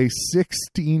is a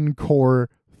 16-core,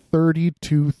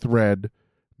 32-thread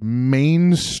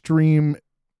mainstream,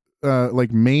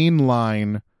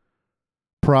 mainline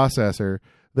processor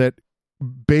that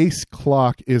base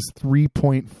clock is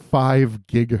 3.5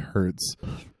 gigahertz.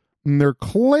 And they're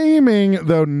claiming,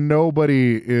 though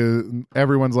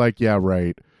everyone's like, yeah,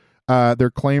 right. They're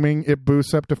claiming it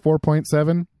boosts up to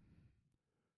 4.7.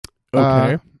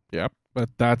 Okay. Yep. But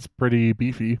that's pretty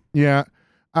beefy. Yeah.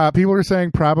 People are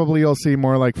saying probably you'll see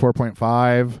more like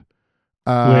 4.5.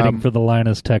 Waiting for the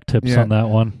Linus Tech Tips on that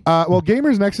one. Well,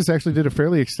 Gamers Nexus actually did a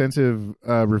fairly extensive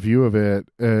review of it.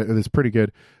 It's pretty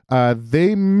good.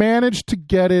 They managed to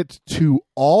get it to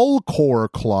all-core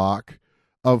clock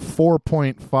of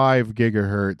 4.5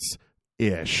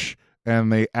 gigahertz-ish.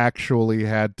 And they actually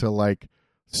had to,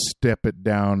 step it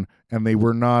down. And they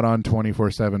were not on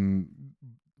 24/7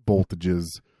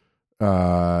 voltages.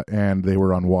 And they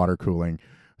were on water cooling.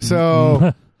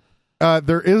 So...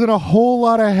 there isn't a whole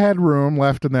lot of headroom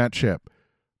left in that chip,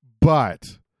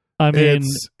 but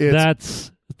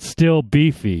that's still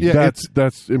beefy. Yeah,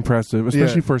 that's impressive,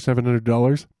 especially for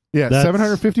 $700. Yeah,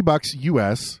 $750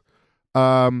 US.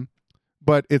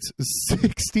 But it's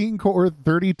 16 core,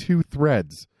 32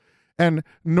 threads, and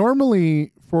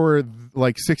normally for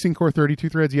 16 core, 32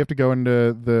 threads, you have to go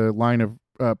into the line of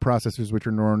processors which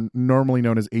are normally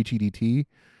known as HEDT.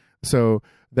 So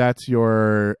that's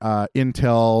your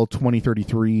Intel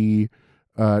 2033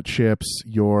 chips,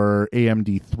 your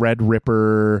AMD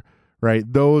Threadripper,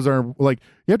 right? Those are you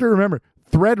have to remember,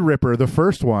 Threadripper, the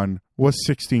first one, was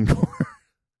 16 core.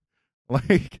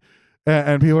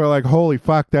 And people are like, holy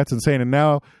fuck, that's insane. And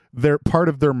now they're part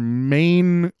of their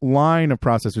main line of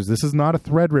processors. This is not a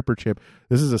Threadripper chip.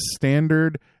 This is a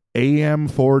standard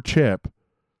AM4 chip.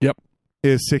 Yep.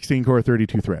 Is 16 core,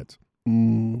 32 threads,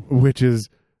 which is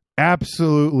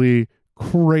absolutely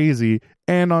crazy.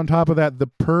 And on top of that, the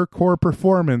per core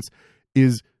performance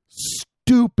is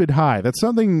stupid high. That's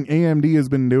something AMD has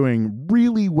been doing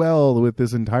really well with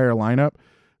this entire lineup.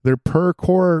 Their per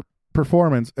core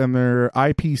performance and their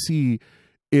IPC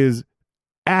is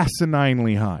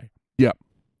asininely high. Yep.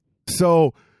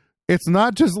 So it's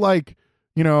not just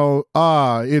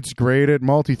it's great at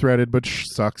multi-threaded but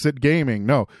sucks at gaming.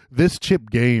 No, this chip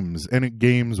games, and it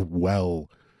games well.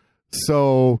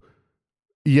 So,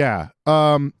 yeah.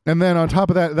 And then on top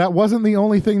of that, that wasn't the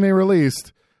only thing they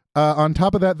released. On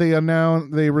top of that,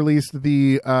 they released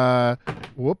the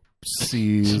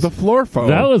whoopsies. The floor phone.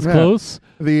 That was close.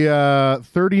 The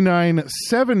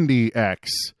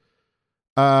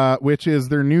 3970X, which is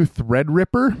their new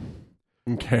Threadripper.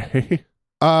 Okay.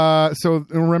 So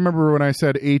remember when I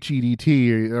said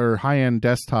HEDT or high-end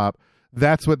desktop,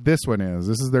 that's what this one is.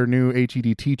 This is their new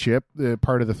HEDT chip,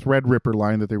 part of the Threadripper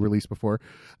line that they released before.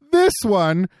 This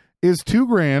one is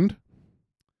 $2,000.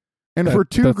 And for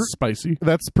that's spicy.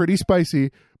 That's pretty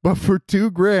spicy. But for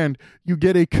 $2,000, you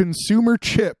get a consumer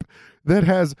chip that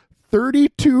has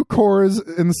 32 cores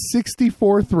and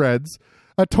 64 threads,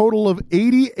 a total of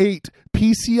 88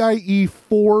 PCIe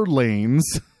 4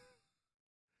 lanes,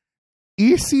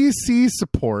 ECC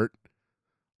support.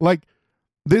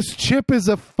 This chip is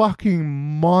a fucking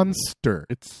monster.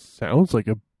 It sounds like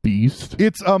a beast.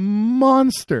 It's a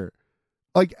monster.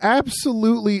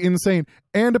 Absolutely insane.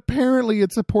 And apparently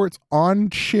it supports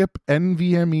on-chip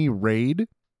NVMe RAID.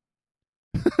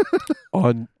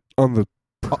 on the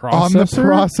processor? On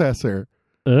the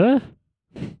processor.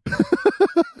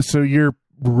 So you're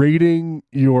rating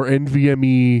your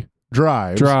NVMe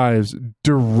drives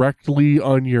directly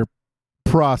on your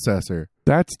processor.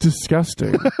 That's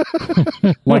disgusting.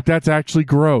 Like, that's actually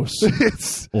gross.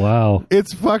 Wow.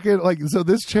 It's fucking like, so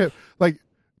this chip,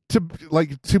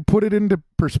 to put it into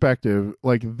perspective,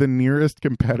 like the nearest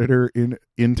competitor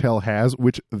Intel has,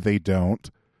 which they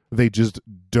just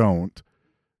don't.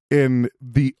 And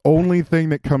the only thing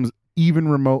that comes even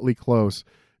remotely close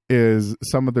is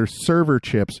some of their server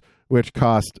chips, which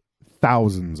cost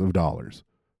thousands of dollars,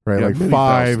 right? Like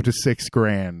 $5,000 to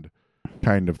 $6,000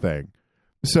 kind of thing.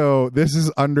 So this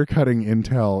is undercutting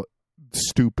Intel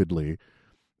stupidly.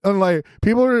 And like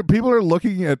people are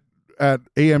looking at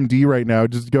AMD right now,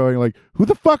 just going like, "Who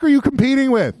the fuck are you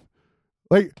competing with?"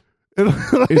 Like,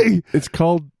 it's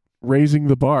called raising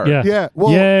the bar. Yeah.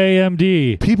 Well, yay,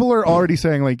 AMD. People are already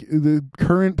saying, like, the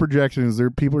current projections.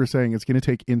 People are saying it's going to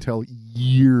take Intel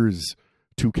years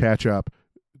to catch up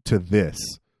to this.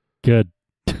 Good.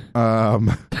 I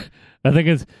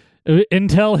think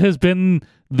Intel has been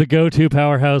the go-to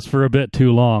powerhouse for a bit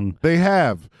too long. They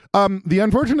have. The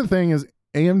unfortunate thing is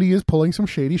AMD is pulling some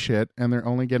shady shit, and they're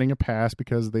only getting a pass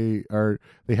because they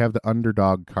have the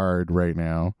underdog card right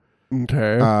now.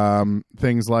 Okay.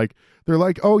 Things like, they're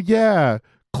like, oh yeah,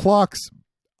 clocks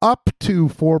up to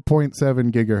 4.7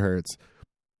 gigahertz.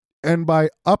 And by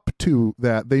up to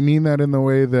that, they mean that in the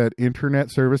way that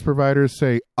internet service providers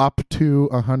say up to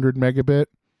 100 megabit,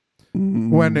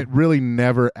 when it really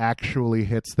never actually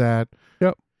hits that.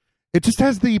 Yep. It just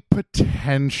has the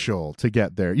potential to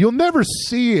get there. You'll never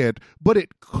see it, but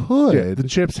it could. Yeah, the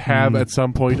chips have at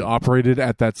some point operated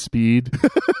at that speed.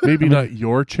 Maybe not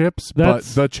your chips, but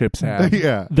the chips have.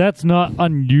 Yeah. That's not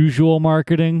unusual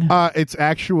marketing. It's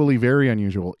actually very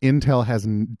unusual.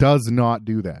 Intel does not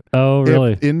do that. Oh,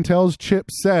 really? If Intel's chip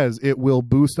says it will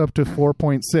boost up to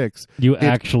 4.6, you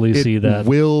actually see that. It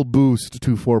will boost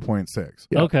to 4.6.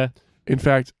 Yeah. Okay. In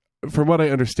fact, from what I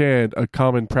understand, a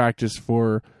common practice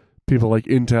for people like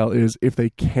Intel is if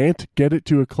they can't get it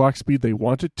to a clock speed they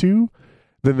want it to,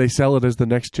 then they sell it as the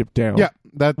next chip down. Yeah,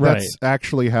 that's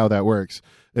actually how that works.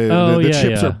 The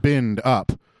chips are binned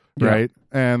up, right?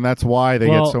 And that's why they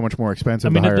get so much more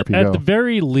expensive the higher up you go. At the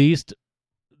very least,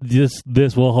 this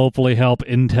will hopefully help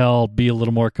Intel be a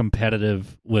little more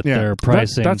competitive with their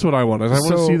pricing. That's what I want. I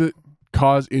want to see that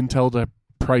cause Intel to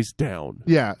price down.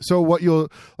 Yeah. So what you'll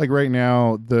like right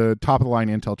now, the top of the line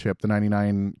Intel chip, the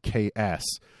 99KS,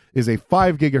 is a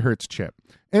 5 gigahertz chip.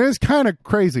 And it's kind of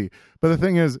crazy. But the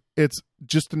thing is, it's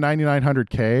just a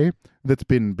 9900K that's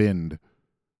been binned.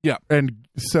 Yeah. And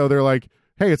so they're like,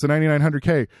 hey, it's a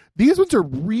 9900K. These ones are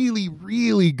really,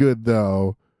 really good,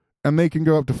 though. And they can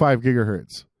go up to 5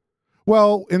 gigahertz.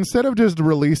 Well, instead of just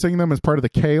releasing them as part of the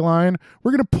K line,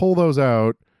 we're going to pull those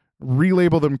out,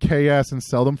 relabel them KS, and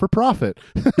sell them for profit.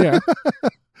 Yeah.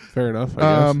 Fair enough,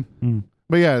 I guess.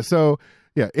 But yeah, so...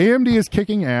 yeah, AMD is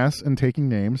kicking ass and taking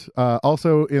names.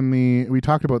 Also, we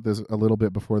talked about this a little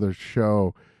bit before the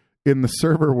show. In the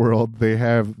server world, they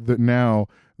have now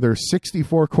their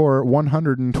 64-core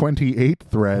 128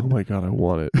 thread. Oh my god, I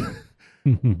want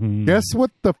it. Guess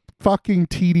what the fucking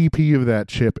TDP of that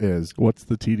chip is? What's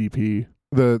the TDP?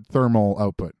 The thermal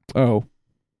output. Oh,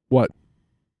 what?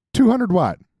 200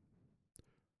 watt.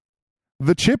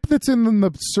 The chip that's in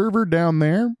the server down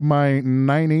there, my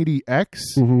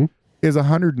 980X, is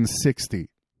 160.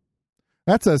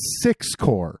 That's a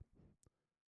 6-core.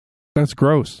 That's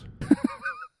gross.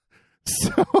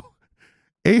 So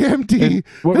AMD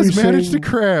has managed to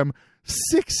cram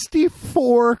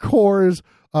 64 cores,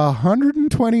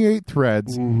 128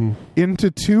 threads into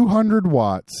 200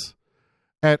 watts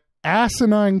at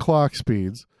asinine clock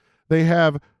speeds. They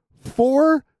have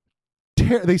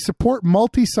they support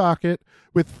multi-socket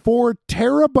with 4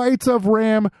 terabytes of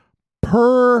RAM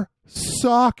per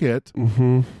socket,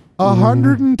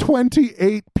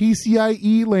 128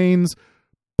 PCIe lanes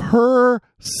per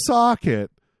socket.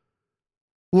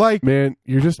 Like, man,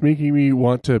 you're just making me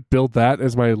want to build that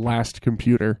as my last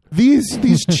computer.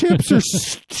 These chips are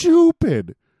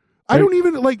stupid. I don't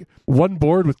even like one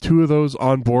board with 2 of those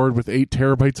on board with 8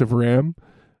 terabytes of RAM.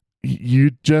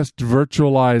 You just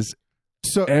virtualize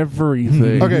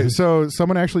everything. Okay, so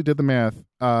someone actually did the math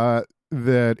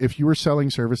that if you were selling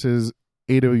services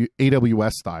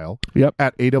AWS style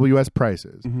at AWS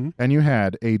prices, and you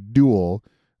had a dual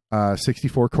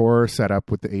 64 core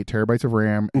setup with the 8 terabytes of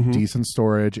RAM, decent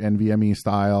storage, NVMe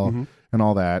style, and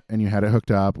all that, and you had it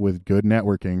hooked up with good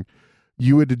networking,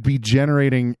 you would be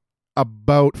generating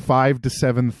about $5,000 to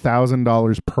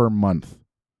 $7,000 per month.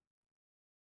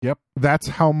 Yep, that's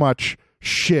how much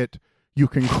shit you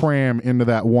can cram into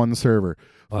that one server.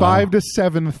 Wow. $5,000 to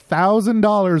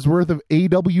 $7,000 worth of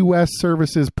AWS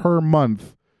services per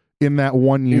month in that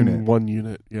one unit. In one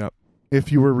unit, yeah.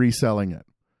 If you were reselling it,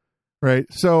 right?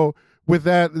 So with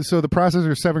that, so the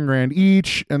processor is $7,000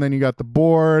 each, and then you got the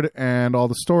board and all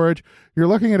the storage. You're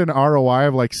looking at an ROI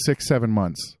of like 6-7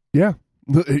 months. Yeah,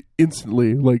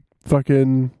 instantly, like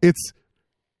fucking. It's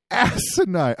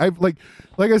asinine. I've like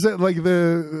I said, like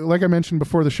I mentioned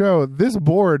before the show, this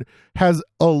board has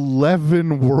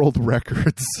 11 world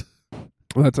records.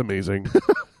 That's amazing.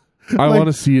 I want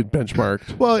to see it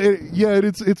benchmarked. Well,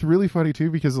 it's really funny too,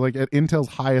 because like at Intel's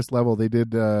highest level, they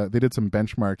did some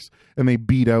benchmarks and they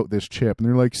beat out this chip, and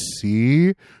they're like,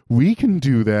 "See, we can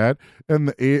do that."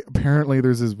 And apparently,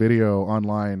 there's this video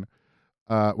online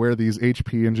where these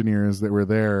HP engineers that were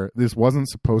there. This wasn't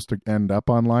supposed to end up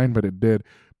online, but it did.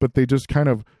 But they just kind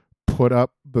of put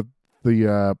up the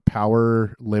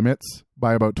power limits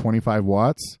by about 25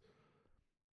 watts,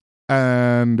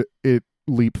 and it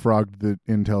leapfrogged the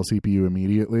Intel CPU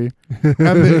immediately, and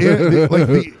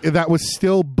that was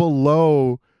still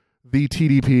below the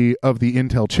TDP of the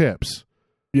Intel chips.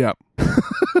 Yeah,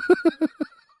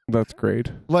 that's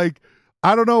great. Like,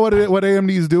 I don't know what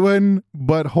AMD's doing,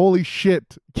 but holy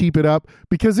shit, keep it up,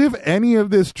 because if any of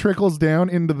this trickles down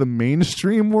into the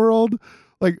mainstream world,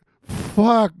 like,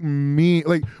 fuck me.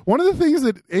 Like, one of the things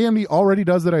that AMD already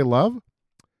does that I love,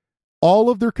 all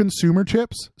of their consumer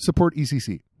chips support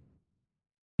ECC.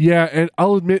 Yeah, and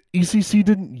I'll admit, ECC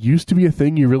didn't used to be a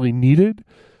thing you really needed.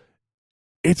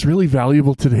 It's really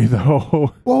valuable today,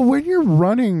 though. Well, when you're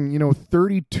running,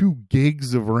 32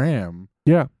 gigs of RAM.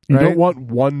 Yeah, you right? don't want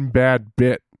one bad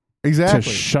bit exactly to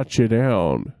shut you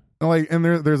down. Like, and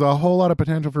there's a whole lot of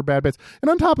potential for bad bits. And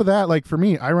on top of that, like for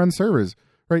me, I run servers,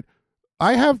 right?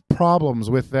 I have problems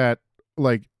with that,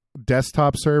 like,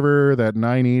 desktop server, that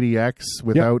 980X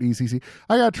without ECC.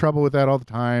 I got trouble with that all the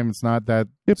time. It's not that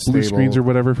blue screens or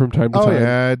whatever from time to time. Oh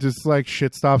yeah, just like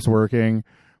shit stops working.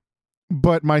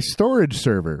 But my storage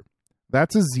server,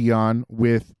 that's a Xeon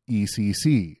with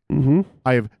ECC. Mm-hmm.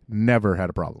 I have never had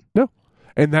a problem. No,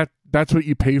 and that's what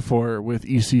you pay for with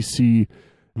ECC,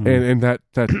 and that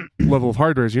level of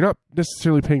hardware is you're not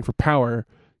necessarily paying for power.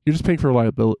 You're just paying for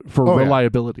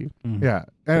reliability. Yeah. Yeah.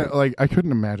 And like, I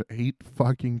couldn't imagine 8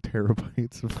 fucking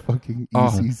terabytes of fucking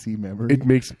ECC memory. It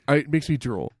makes me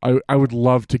drool. I would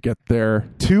love to get there.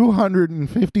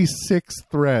 256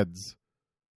 threads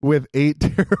with 8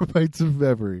 terabytes of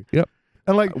memory. Yep.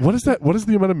 And like, what is that? What is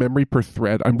the amount of memory per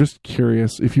thread? I'm just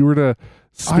curious. If you were to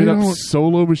spin up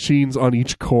solo machines on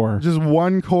each core, just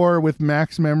one core with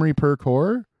max memory per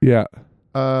core. Yeah.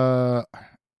 So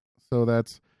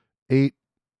that's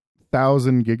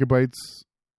 8,000 gigabytes.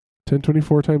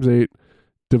 1024 times 8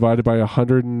 divided by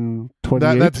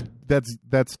 128.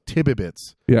 That's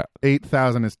tibibits. Yeah.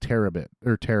 8,000 is terabit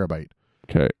or terabyte.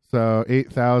 Okay. So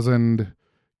 8,000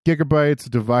 gigabytes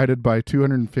divided by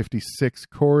 256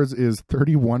 cores is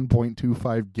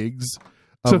 31.25 gigs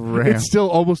of RAM. It's still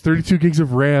almost 32 gigs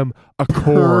of RAM a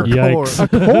core. Yikes. A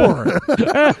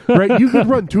core. Right? You could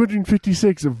run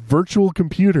 256 virtual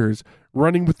computers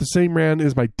running with the same RAM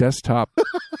as my desktop.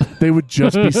 They would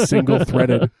just be single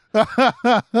threaded.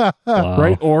 Wow.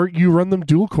 Right? Or you run them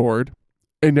dual cored,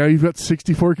 and now you've got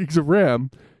 64 gigs of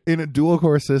RAM in a dual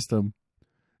core system.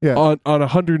 Yeah. On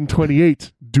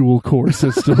 128 dual core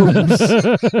systems.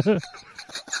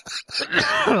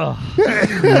 Oh,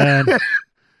 man.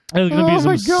 There's going to be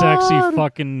some sexy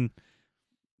fucking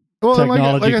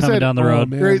technology coming down the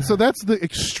road. Right, so that's the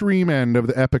extreme end of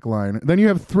the Epic line. Then you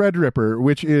have Threadripper,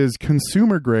 which is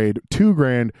consumer grade,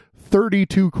 $2,000,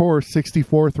 32 core,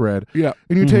 64 thread. Yeah.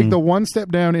 And you take the one step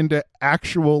down into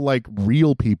actual, like,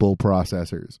 real people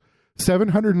processors.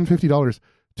 $750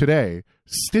 today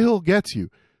still gets you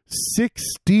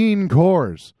 16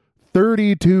 cores,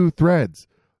 32 threads.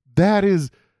 That is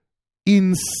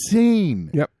insane.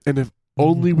 Yep. And if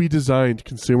only we designed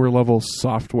consumer level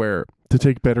software to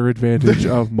take better advantage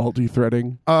of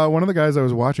multi-threading. One of the guys I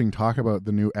was watching talk about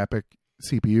the new Epic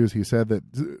CPUs, he said that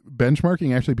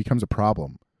benchmarking actually becomes a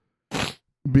problem.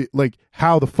 Like,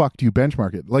 how the fuck do you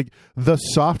benchmark it? Like, the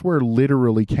software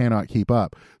literally cannot keep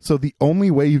up. So the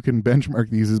only way you can benchmark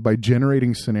these is by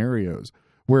generating scenarios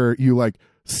where you, like,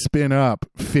 spin up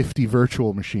 50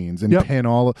 virtual machines and pin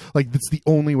all. Like, that's the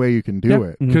only way you can do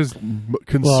it. Because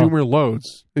consumer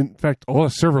loads, in fact, all the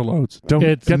server loads don't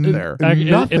get there.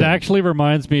 It actually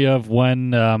reminds me of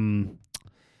when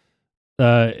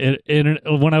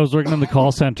when I was working in the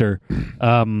call center,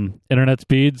 internet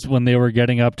speeds, when they were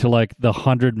getting up to like the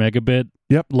 100 megabit,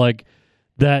 like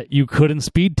that you couldn't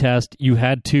speed test. You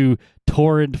had to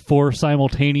torrent 4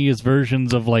 simultaneous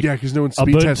versions of like because no one's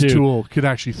speed test tool could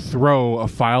actually throw a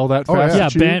file that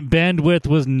fast. Bandwidth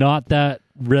was not that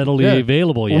readily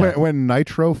available yet. When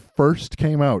Nitro first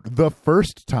came out, the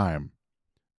first time,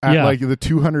 at like the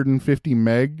 250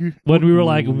 meg, when we were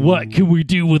like, what can we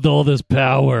do with all this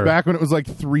power? Back when it was like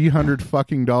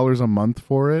 $300 a month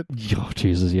for it. Oh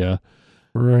Jesus, yeah,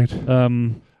 right.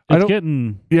 I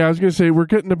was going to say we're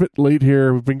getting a bit late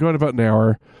here. We've been going about an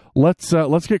hour. Let's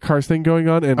get Car's thing going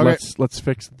on, and let's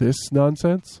fix this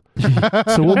nonsense.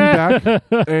 So we'll be back,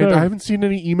 and I haven't seen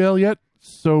any email yet,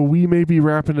 so we may be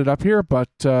wrapping it up here. But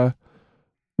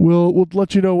we'll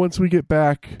let you know once we get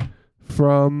back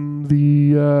from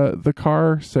the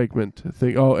car segment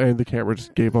thing. Oh, and the camera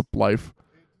just gave up life.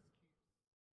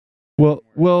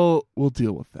 We'll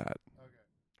deal with that.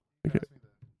 Okay.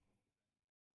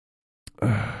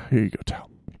 Here you go, Tal.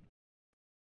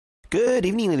 Good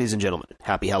evening, ladies and gentlemen.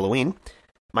 Happy Halloween.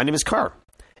 My name is Carr,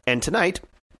 and tonight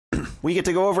we get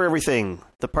to go over everything.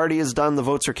 The party is done, the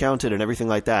votes are counted, and everything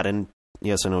like that. And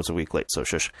yes, I know it's a week late, so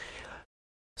shush.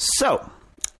 So,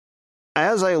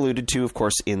 as I alluded to, of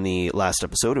course, in the last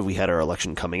episode, we had our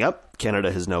election coming up.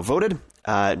 Canada has now voted.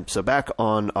 So back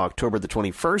on October the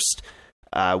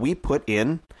 21st, we put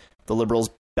in the Liberals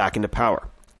back into power,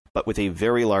 but with a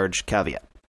very large caveat.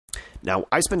 Now,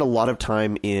 I spent a lot of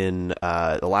time in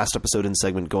the last episode and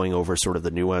segment going over sort of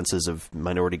the nuances of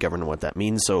minority government and what that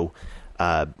means. So,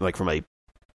 like from a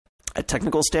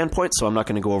technical standpoint, so I'm not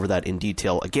going to go over that in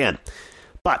detail again.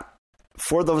 But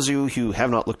for those of you who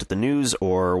have not looked at the news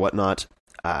or whatnot,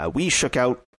 we shook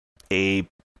out a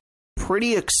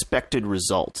pretty expected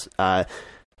result.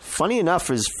 Funny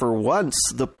enough is, for once,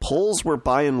 the polls were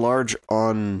by and large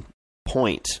on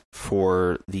point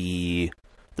for the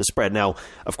spread. Now,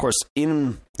 of course,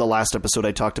 in the last episode,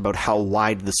 I talked about how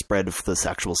wide the spread of this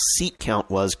actual seat count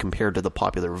was compared to the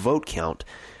popular vote count.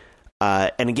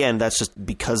 And again, that's just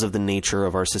because of the nature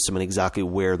of our system and exactly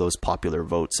where those popular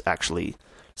votes actually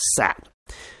sat.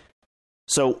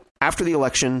 So after the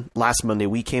election last Monday,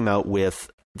 we came out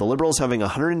with the Liberals having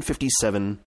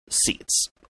 157 seats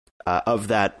of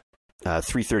that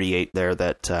 338 there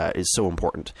that is so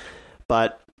important.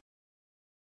 But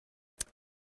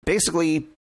basically,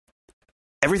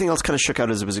 everything else kind of shook out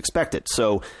as it was expected.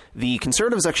 So the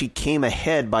Conservatives actually came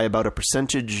ahead by about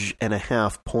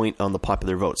 1.5% point on the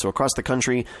popular vote. So across the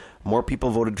country, more people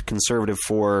voted Conservative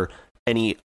for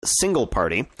any single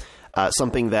party,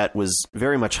 something that was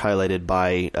very much highlighted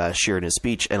by Scheer in his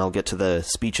speech, and I'll get to the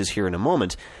speeches here in a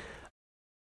moment.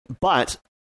 But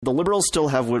the Liberals still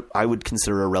have what I would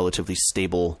consider a relatively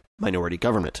stable minority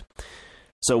government.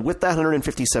 So with that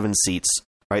 157 seats,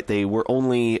 right, they were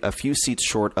only a few seats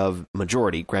short of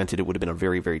majority. Granted, it would have been a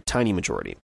very, very tiny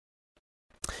majority.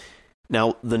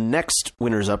 Now, the next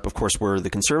winners up, of course, were the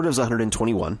Conservatives,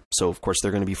 121. So, of course,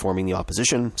 they're going to be forming the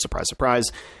opposition. Surprise, surprise.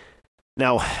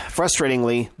 Now,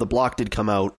 frustratingly, the Bloc did come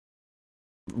out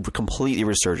completely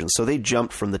resurgent. So they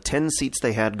jumped from the 10 seats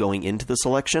they had going into this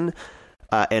election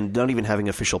and not even having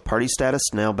official party status,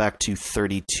 now back to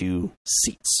 32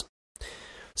 seats.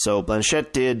 So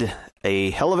Blanchette did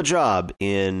a hell of a job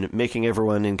in making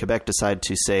everyone in Quebec decide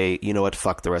to say, you know what,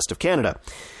 fuck the rest of Canada.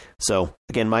 So,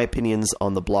 again, my opinions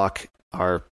on the Bloc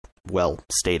are well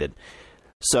stated.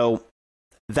 So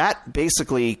that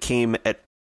basically came at,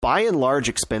 by and large,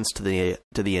 expense to the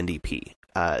NDP.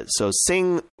 So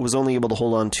Singh was only able to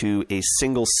hold on to a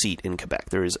single seat in Quebec.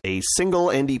 There is a single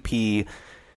NDP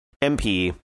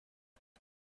MP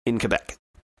in Quebec.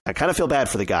 I kind of feel bad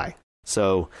for the guy.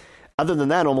 So other than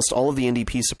that, almost all of the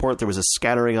NDP support, there was a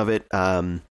scattering of it,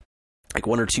 like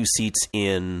 1 or 2 seats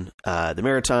in the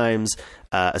Maritimes,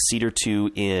 a seat or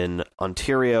 2 in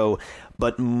Ontario,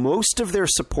 but most of their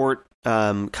support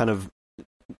kind of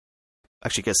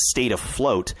actually stayed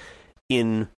afloat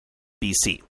in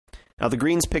BC. Now, the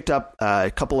Greens picked up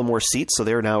a couple of more seats, so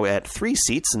they're now at 3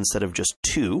 seats instead of just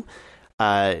 2,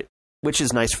 which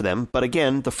is nice for them. But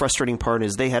again, the frustrating part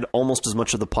is they had almost as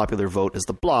much of the popular vote as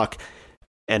the Bloc,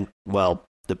 and, well,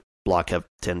 the Bloc have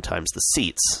 10 times the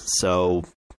seats. So,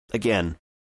 again,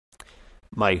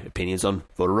 my opinions on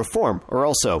voter reform are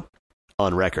also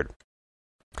on record.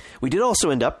 We did also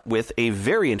end up with a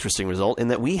very interesting result in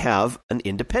that we have an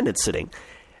independent sitting,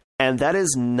 and that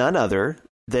is none other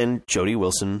than Jody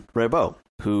Wilson-Raybould,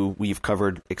 who we've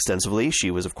covered extensively.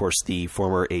 She was, of course, the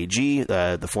former AG,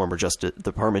 the former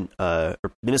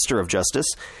Minister of Justice,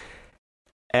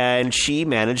 and she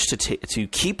managed to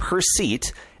keep her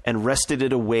seat and wrested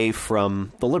it away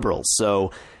from the Liberals.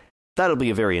 So that'll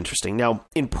be very interesting. Now,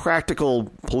 in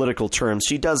practical political terms,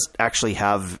 she does actually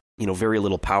have, very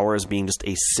little power as being just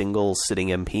a single sitting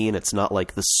MP, and it's not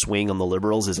like the swing on the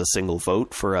Liberals is a single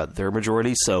vote for their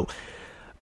majority. So,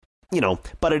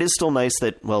 but it is still nice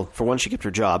that, well, for one, she kept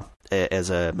her job as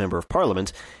a member of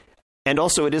Parliament. And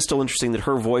also, it is still interesting that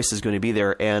her voice is going to be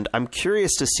there. And I'm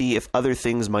curious to see if other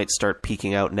things might start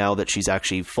peeking out now that she's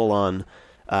actually full on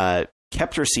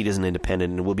kept her seat as an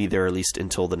independent and will be there at least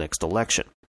until the next election.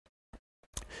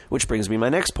 Which brings me to my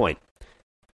next point.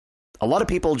 A lot of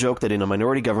people joke that in a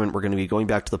minority government, we're going to be going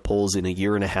back to the polls in a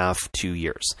year and a half, 2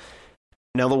 years.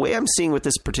 Now, the way I'm seeing with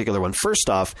this particular one, first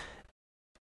off,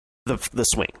 the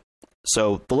swing.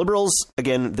 So the Liberals,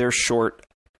 again, they're short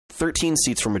 13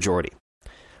 seats for majority.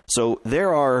 So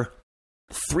there are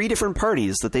 3 different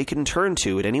parties that they can turn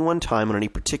to at any one time on any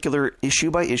particular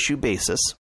issue-by-issue basis,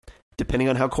 depending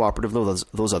on how cooperative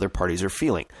those other parties are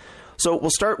feeling. So we'll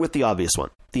start with the obvious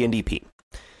one, the NDP.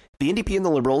 The NDP and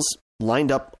the Liberals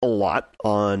lined up a lot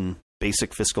on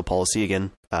basic fiscal policy.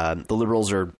 Again, the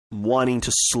Liberals are wanting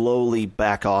to slowly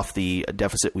back off the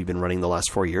deficit we've been running the last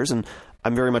 4 years, and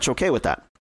I'm very much okay with that.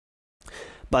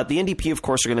 But the NDP, of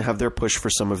course, are going to have their push for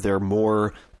some of their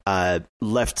more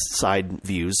left side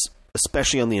views,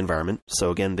 especially on the environment.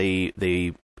 So again,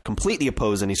 they completely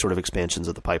oppose any sort of expansions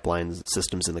of the pipeline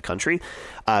systems in the country.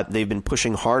 They've been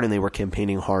pushing hard, and they were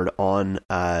campaigning hard on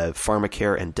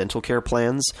pharmacare and dental care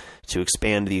plans to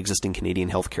expand the existing Canadian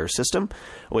healthcare system,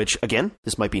 which, again,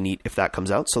 this might be neat if that comes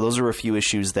out. So those are a few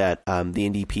issues that the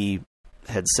NDP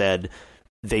had said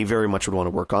they very much would want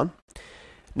to work on.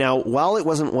 Now, while it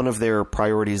wasn't one of their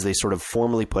priorities they sort of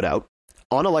formally put out,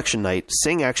 on election night,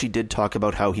 Singh actually did talk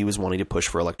about how he was wanting to push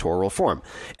for electoral reform.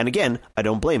 And again, I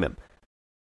don't blame him.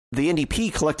 The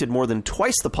NDP collected more than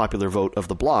twice the popular vote of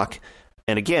the Bloc,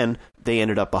 and again, they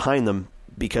ended up behind them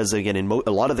because, again, in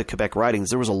a lot of the Quebec ridings,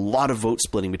 there was a lot of vote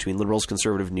splitting between Liberals,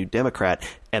 Conservative, New Democrat,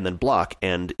 and then Bloc,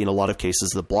 and in a lot of cases,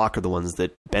 the Bloc are the ones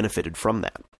that benefited from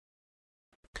that.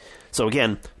 So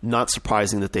again, not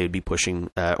surprising that they would be pushing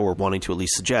or wanting to at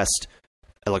least suggest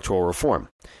electoral reform.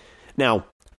 Now,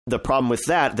 the problem with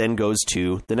that then goes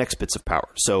to the next bits of power.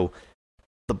 So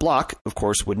the Bloc, of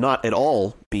course, would not at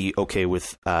all be okay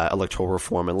with electoral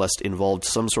reform unless it involved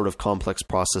some sort of complex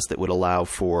process that would allow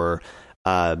for,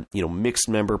 mixed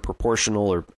member proportional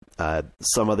or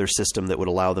some other system that would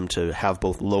allow them to have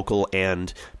both local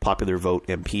and popular vote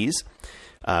MPs.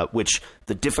 Which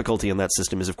the difficulty in that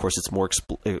system is, of course, it's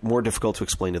more difficult to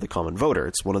explain to the common voter.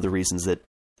 It's one of the reasons that,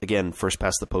 again, first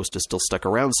past the post is still stuck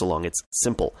around so long. It's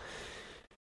simple.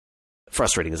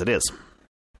 Frustrating as it is.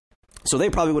 So they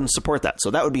probably wouldn't support that.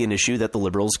 So that would be an issue that the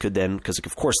Liberals could then, because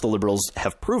of course the Liberals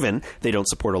have proven they don't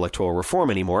support electoral reform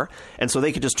anymore, and so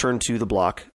they could just turn to the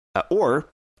Bloc or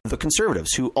the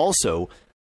Conservatives, who also,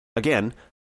 again,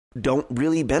 don't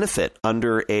really benefit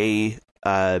under any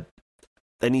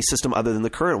system other than the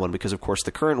current one, because of course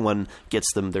the current one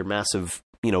gets them their massive,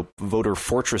 voter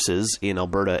fortresses in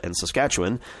Alberta and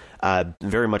Saskatchewan.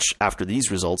 Very much after these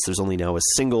results, there's only now a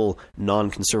single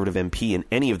non-conservative MP in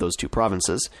any of those 2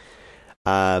 provinces.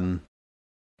 And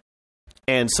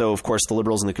so, of course, the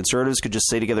Liberals and the Conservatives could just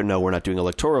say together, no, we're not doing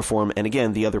electoral reform. And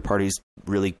again, the other parties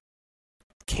really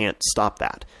can't stop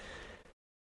that.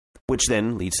 Which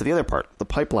then leads to the other part, the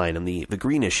pipeline and the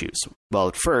green issues. Well,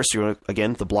 at first,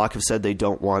 again, the Bloc have said they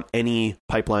don't want any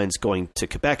pipelines going to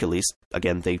Quebec, at least.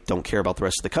 Again, they don't care about the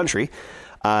rest of the country.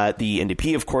 The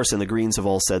NDP, of course, and the Greens have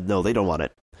all said, no, they don't want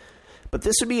it. But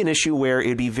this would be an issue where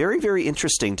it'd be very, very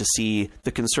interesting to see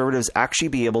the Conservatives actually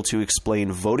be able to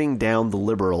explain voting down the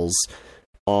Liberals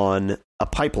on a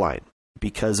pipeline.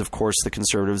 Because, of course, the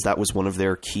Conservatives, that was one of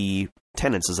their key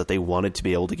tenets, is that they wanted to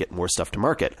be able to get more stuff to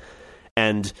market.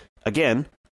 And again,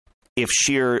 if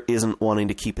Scheer isn't wanting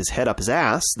to keep his head up his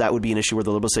ass, that would be an issue where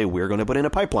the Liberals say, we're going to put in a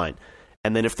pipeline.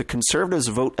 And then if the Conservatives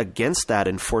vote against that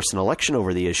and force an election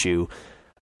over the issue,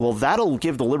 well, that'll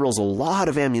give the Liberals a lot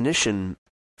of ammunition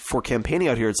for campaigning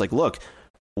out here. It's like, look,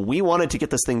 we wanted to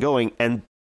get this thing going, and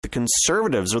the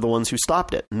Conservatives are the ones who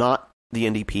stopped it, not the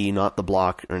NDP, not the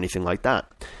Bloc, or anything like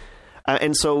that.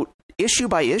 And so issue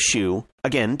by issue,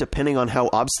 again, depending on how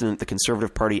obstinate the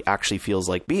Conservative Party actually feels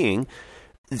like being,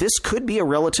 this could be a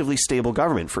relatively stable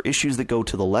government. For issues that go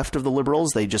to the left of the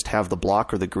Liberals, they just have the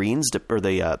Bloc or the Greens or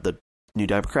the New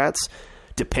Democrats,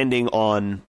 depending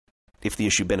on if the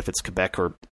issue benefits Quebec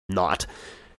or not.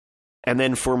 And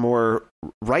then for more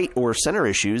right or center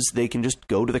issues, they can just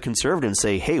go to the Conservative and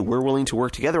say, hey, we're willing to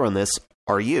work together on this.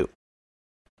 Are you?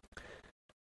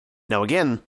 Now,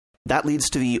 again, that leads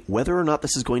to the whether or not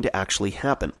this is going to actually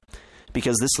happen,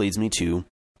 because this leads me to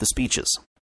the speeches.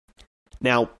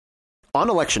 Now, on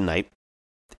election night,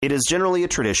 it is generally a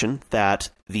tradition that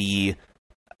the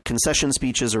concession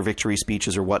speeches or victory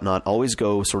speeches or whatnot always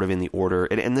go sort of in the order,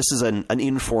 and this is an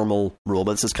informal rule,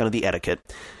 but this is kind of the etiquette,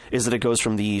 is that it goes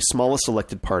from the smallest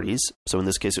elected parties, so in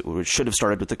this case it should have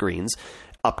started with the Greens,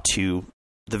 up to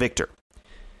the victor.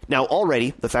 Now,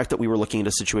 already, the fact that we were looking at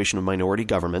a situation of minority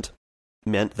government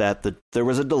meant that there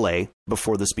was a delay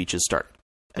before the speeches started.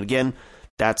 And again,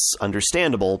 that's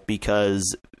understandable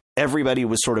because everybody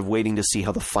was sort of waiting to see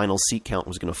how the final seat count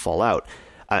was going to fall out.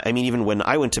 I mean, even when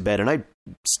I went to bed, and I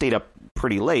stayed up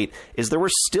pretty late, is there were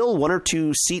still one or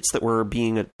two seats that were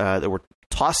being that were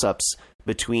toss-ups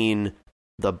between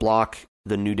the Bloc,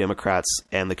 the New Democrats,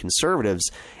 and the Conservatives,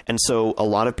 and so a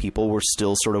lot of people were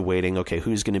still sort of waiting. Okay,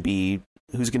 who's going to be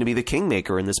the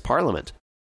kingmaker in this parliament?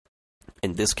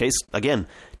 In this case, again,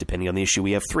 depending on the issue,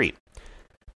 we have 3.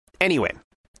 Anyway,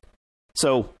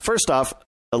 so first off,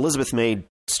 Elizabeth May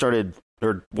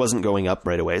wasn't going up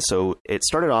right away, so it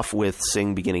started off with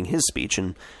Singh beginning his speech,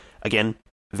 and again,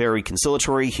 very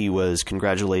conciliatory. He was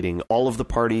congratulating all of the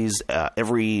parties,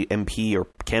 every MP or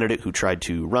candidate who tried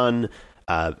to run,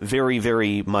 very,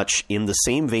 very much in the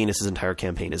same vein as his entire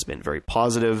campaign has been. Very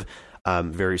positive,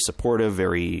 very supportive,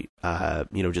 very,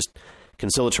 just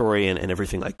conciliatory and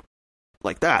everything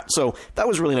like that. So that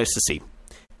was really nice to see.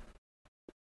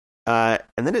 And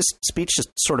then his speech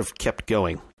just sort of kept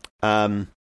going.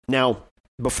 Now,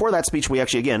 before that speech, we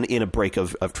actually, again, in a break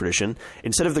of tradition,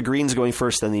 instead of the Greens going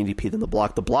first, then the NDP, then the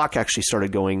Bloc actually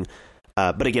started going.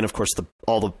 But again, of course,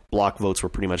 all the Bloc votes were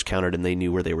pretty much counted and they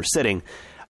knew where they were sitting.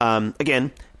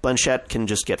 Again, Blanchet can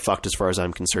just get fucked as far as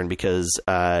I'm concerned because,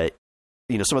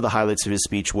 some of the highlights of his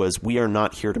speech was, we are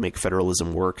not here to make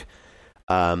federalism work.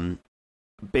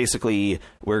 Basically,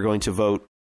 we're going to vote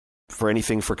for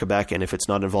anything for Quebec, and if it's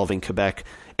not involving Quebec,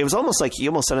 it was almost like he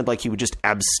almost sounded like he would just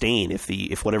abstain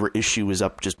if whatever issue was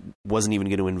up just wasn't even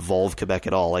going to involve Quebec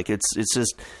at all. Like it's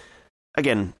just,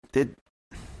 again,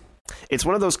 it's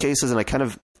one of those cases, and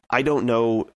I don't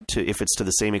know if it's to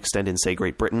the same extent in, say,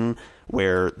 Great Britain,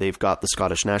 where they've got the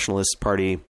Scottish Nationalist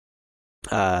Party,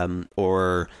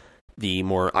 or the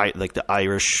more the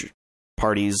Irish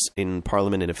parties in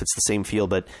Parliament, and if it's the same feel,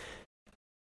 but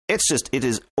it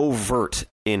is overt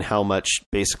in how much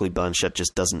basically Blanchet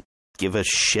just doesn't give a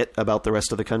shit about the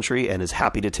rest of the country and is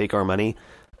happy to take our money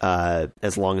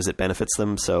as long as it benefits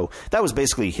them. So that was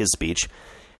basically his speech.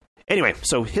 Anyway,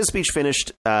 so his speech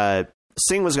finished.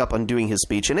 Singh was up on doing his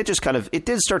speech, and it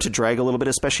did start to drag a little bit,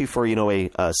 especially for a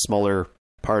smaller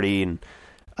party and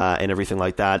everything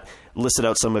like that. Listed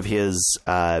out some of his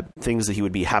things that he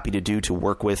would be happy to do to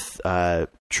work with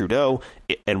Trudeau.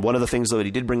 And one of the things, though, that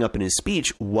he did bring up in his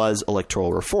speech was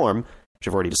electoral reform, which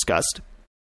I've already discussed.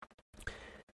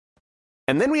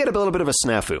 And then we had a little bit of a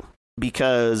snafu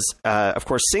because, of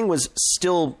course, Singh was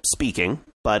still speaking,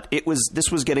 but this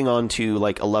was getting on to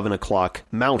like 11 o'clock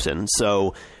Mountain.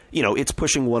 So, it's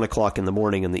pushing 1 o'clock in the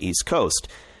morning in the East Coast.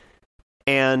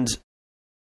 And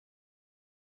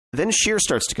then Scheer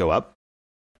starts to go up.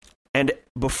 And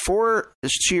before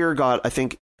Scheer got, I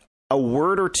think, a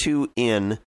word or two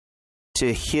in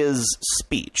to his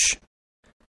speech,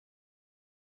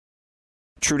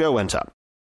 Trudeau went up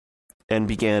and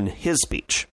began his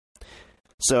speech.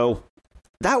 So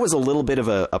that was a little bit of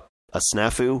a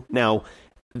snafu. Now,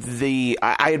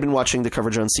 I had been watching the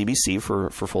coverage on CBC for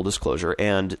full disclosure,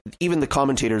 and even the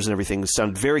commentators and everything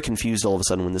sounded very confused all of a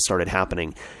sudden when this started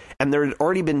happening. And there had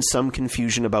already been some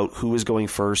confusion about who was going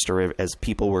first, or as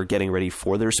people were getting ready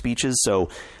for their speeches. So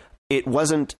it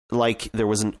wasn't like this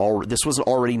was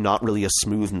already not really a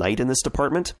smooth night in this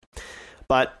department.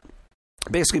 But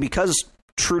basically, because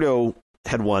Trudeau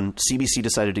had won, CBC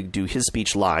decided to do his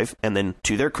speech live, and then,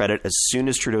 to their credit, as soon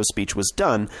as Trudeau's speech was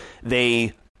done,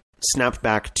 they snapped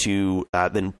back to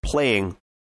then playing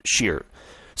Scheer.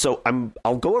 So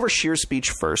I'll go over Scheer's speech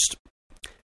first,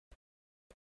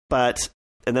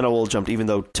 and then I will jump, even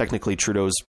though technically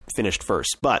Trudeau's finished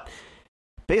first. But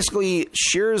basically,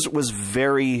 Scheer's was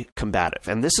very combative,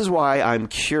 and this is why I'm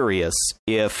curious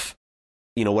if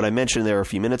what I mentioned there a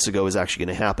few minutes ago is actually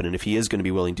going to happen, and if he is going to be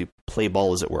willing to play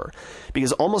ball, as it were.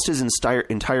 Because almost his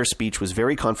entire speech was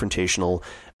very confrontational.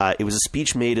 It was a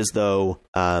speech made as though,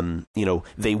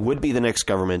 they would be the next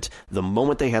government. The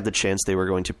moment they had the chance, they were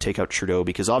going to take out Trudeau,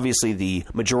 because obviously the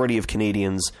majority of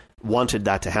Canadians wanted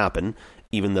that to happen,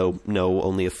 even though,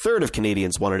 only a third of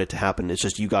Canadians wanted it to happen. It's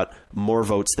just you got more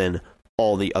votes than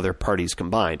all the other parties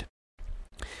combined.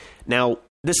 Now,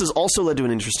 this has also led to an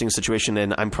interesting situation,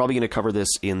 and I'm probably going to cover this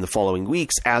in the following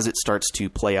weeks as it starts to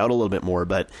play out a little bit more.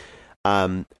 But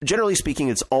generally speaking,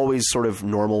 it's always sort of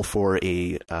normal for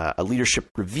a leadership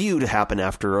review to happen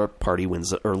after a party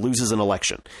wins or loses an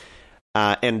election.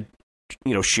 And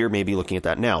Scheer may be looking at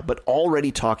that now, but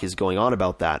already talk is going on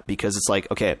about that, because it's like,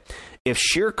 okay, if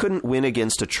Scheer couldn't win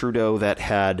against a Trudeau that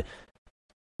had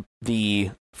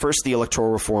the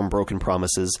electoral reform broken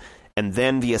promises, and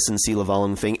then the SNC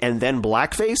Lavalin thing, and then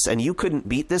blackface, and you couldn't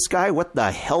beat this guy, what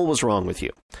the hell was wrong with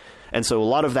you? And so a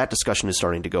lot of that discussion is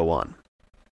starting to go on.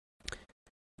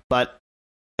 But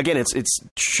again,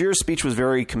 Scheer's speech was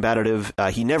very combative.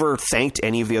 He never thanked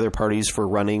any of the other parties for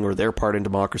running or their part in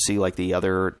democracy like the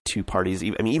other two parties.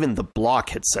 I mean, even the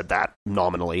Bloc had said that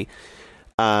nominally.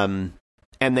 And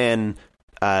then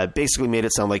basically made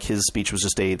it sound like his speech was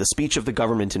just the speech of the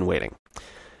government in waiting.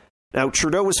 Now,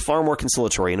 Trudeau was far more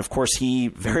conciliatory, and of course he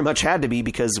very much had to be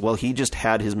because, well, he just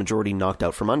had his majority knocked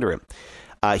out from under him.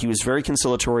 He was very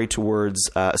conciliatory towards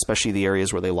especially the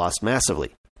areas where they lost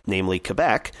massively, namely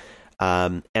Quebec,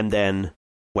 and then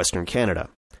Western Canada.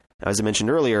 Now, as I mentioned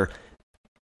earlier,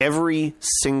 every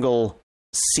single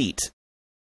seat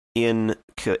in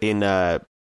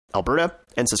Alberta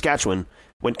and Saskatchewan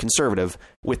went Conservative,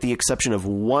 with the exception of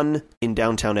one in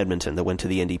downtown Edmonton that went to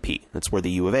the NDP. That's where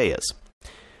the U of A is.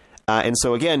 And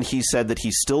so, again, he said that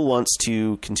he still wants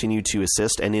to continue to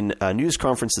assist. And in a news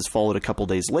conference that followed a couple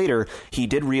days later, he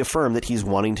did reaffirm that he's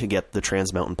wanting to get the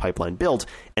Trans Mountain Pipeline built.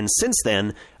 And since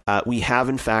then, we have,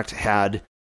 in fact, had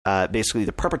basically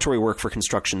the preparatory work for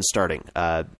construction starting.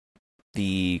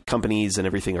 The companies and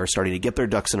everything are starting to get their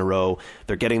ducks in a row.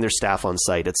 They're getting their staff on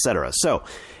site, etc. So,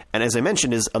 and as I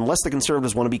mentioned, is unless the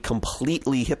Conservatives want to be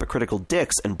completely hypocritical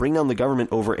dicks and bring down the government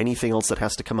over anything else that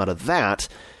has to come out of that,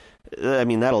 I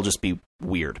mean, that'll just be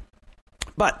weird.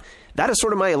 But that is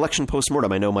sort of my election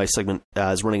postmortem. I know my segment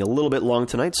is running a little bit long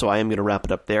tonight, so I am going to wrap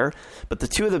it up there. But the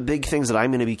two of the big things that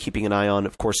I'm going to be keeping an eye on,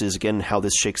 of course, is, again, how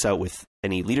this shakes out with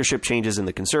any leadership changes in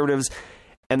the Conservatives.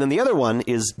 And then the other one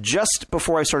is just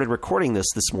before I started recording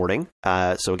this morning,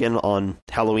 so again, on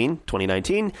Halloween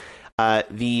 2019,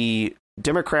 the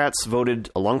Democrats voted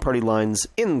along party lines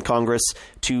in Congress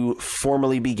to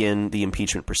formally begin the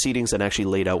impeachment proceedings and actually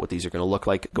laid out what these are going to look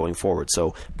like going forward.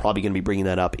 So probably going to be bringing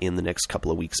that up in the next couple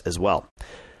of weeks as well.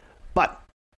 But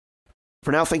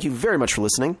for now, thank you very much for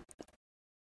listening.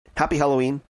 Happy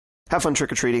Halloween. Have fun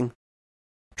trick-or-treating.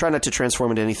 Try not to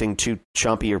transform into anything too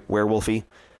chompy or werewolfy.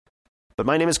 But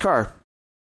my name is Carr.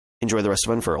 Enjoy the rest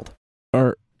of Unfurled.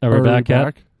 Are we back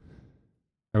yet?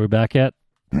 Are we back yet?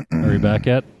 Are we back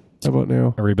yet? How about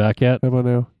now? Are we back yet? How about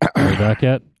now? Are we back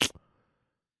yet?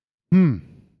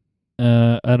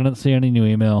 I don't see any new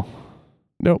email.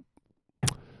 Nope.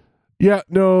 Yeah,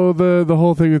 no, the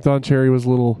whole thing with Don Cherry was a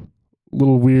little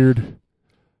weird.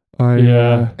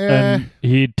 And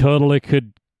he totally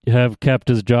could have kept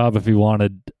his job if he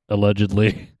wanted,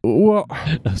 allegedly. Well,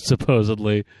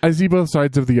 supposedly. I see both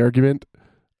sides of the argument.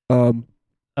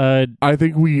 I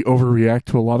think we overreact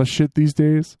to a lot of shit these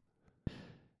days.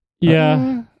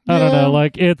 Yeah. I don't know.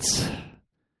 Like, it's...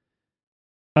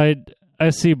 I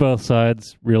see both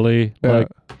sides, really. Like,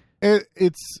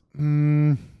 it's...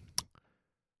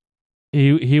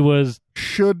 He was...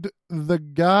 Should the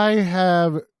guy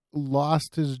have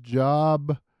lost his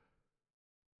job?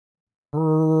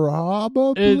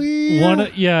 Probably.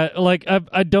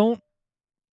 I don't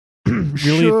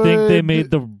really think they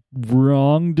made the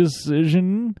wrong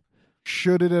decision.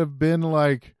 Should it have been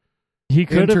like... He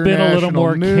could have been a little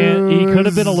more. He could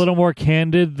have been a little more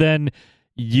candid than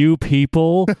you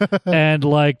people, and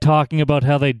like talking about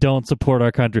how they don't support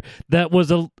our country. That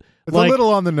was a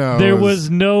little on the nose. There was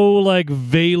no like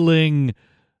veiling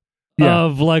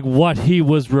of like what he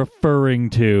was referring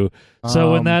to.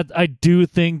 So in that, I do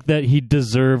think that he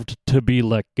deserved to be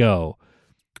let go.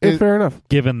 Fair enough.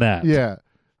 Given that, yeah,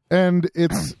 and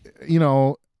it's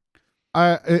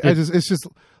it's just.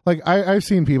 Like, I've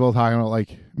seen people talking about,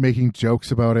 like, making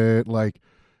jokes about it, like,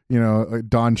 like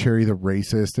Don Cherry the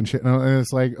racist and shit. And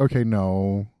it's like, okay,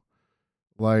 no.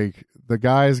 Like, the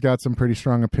guy's got some pretty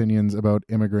strong opinions about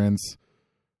immigrants.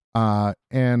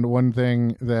 And one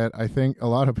thing that I think a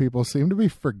lot of people seem to be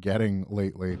forgetting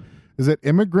lately is that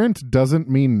immigrant doesn't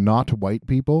mean not white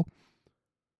people.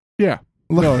 Yeah.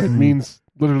 No, it means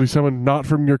literally someone not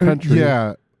from your country.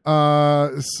 Yeah.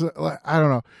 So, I don't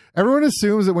know. Everyone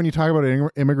assumes that when you talk about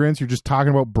immigrants, you're just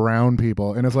talking about brown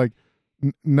people, and it's like,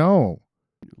 no.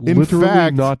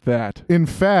 Literally not that. In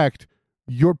fact,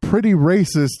 you're pretty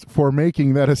racist for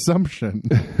making that assumption.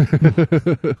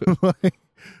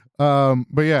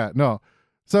 But yeah, no.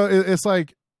 So it's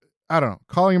like, I don't know.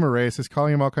 Calling him a racist,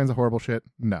 calling him all kinds of horrible shit.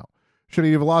 No. Should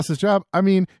he have lost his job? I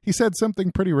mean, he said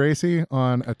something pretty racy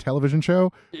on a television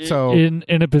show. So in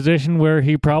a position where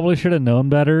he probably should have known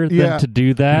better than to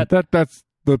do that. That's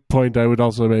the point I would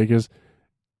also make is,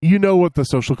 what the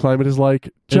social climate is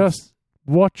like. Just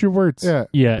watch your words. Yeah,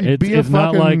 It's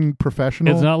not like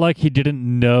professional. It's not like he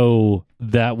didn't know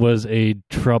that was a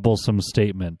troublesome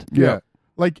statement. Yeah.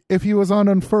 Like if he was on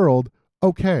Unfurled,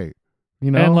 okay,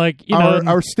 and like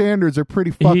our standards are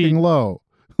pretty fucking low.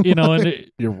 And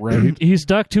you're right. He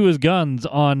stuck to his guns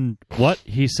on what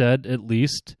he said, at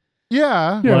least.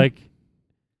 Yeah. Like,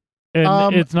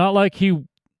 and it's not like he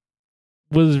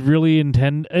was really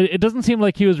it doesn't seem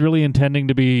like he was really intending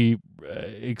to be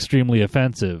extremely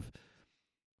offensive,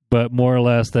 but more or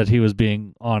less that he was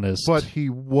being honest. But he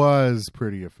was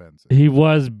pretty offensive. He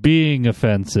was being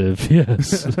offensive,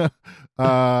 yes.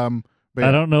 But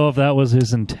I don't know if that was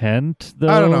his intent, though.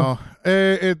 I don't know.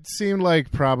 It seemed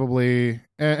like probably,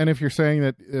 and if you're saying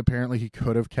that apparently he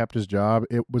could have kept his job,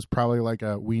 it was probably like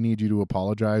we need you to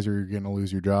apologize or you're going to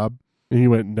lose your job. And he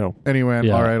went, no. And he went,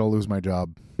 all right, I'll lose my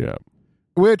job. Yeah.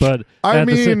 Which, I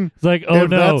mean, it's like, oh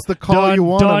no, that's the call you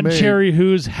want Don to make. Cherry,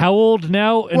 who's how old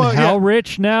now and how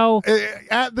rich now?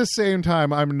 At the same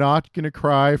time, I'm not going to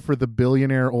cry for the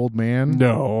billionaire old man.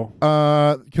 No.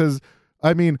 Because,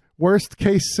 I mean, worst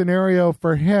case scenario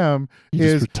for him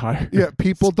is retired. Yeah,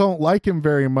 people don't like him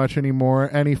very much anymore,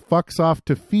 and he fucks off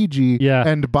to Fiji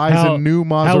and buys a new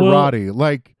Maserati.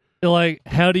 Like,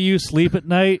 how do you sleep at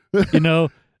night?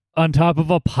 On top of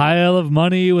a pile of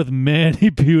money with many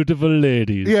beautiful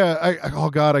ladies. Yeah, oh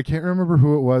God, I can't remember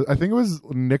who it was. I think it was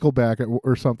Nickelback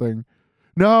or something.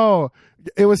 No,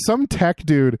 it was some tech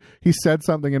dude. He said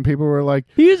something and people were like...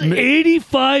 He's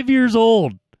 85 years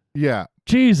old. Yeah.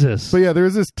 Jesus. But yeah, there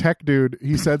was this tech dude.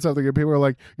 He said something and people were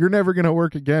like, you're never going to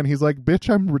work again. He's like, bitch,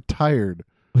 I'm retired.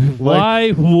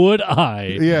 Why would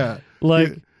I? Yeah.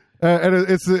 Like... and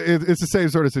it's the same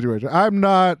sort of situation. I'm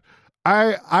not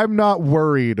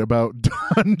worried about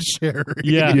Don Cherry.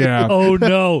 Yeah. Oh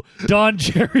no, Don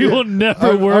Cherry will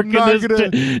never work in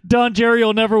this. Don Cherry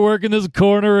will never work in this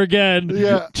corner again.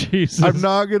 Yeah, Jesus. I'm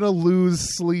not gonna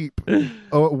lose sleep.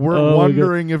 We're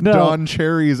wondering if Don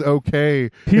Cherry's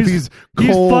okay. If he's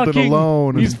cold and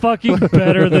alone. He's fucking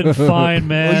better than fine,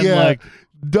 man. Yeah, like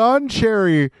Don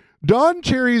Cherry's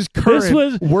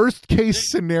current worst case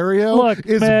scenario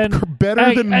is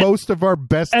better than most of our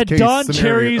best case scenarios. At Don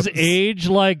Cherry's age,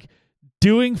 like,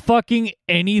 doing fucking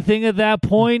anything at that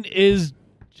point is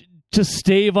to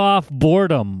stave off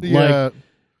boredom. Yeah. Like,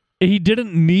 he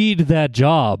didn't need that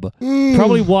job.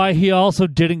 Probably why he also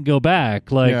didn't go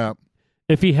back. Like,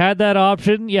 if he had that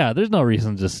option, there's no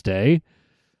reason to stay.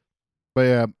 But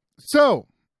yeah. So,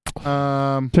 take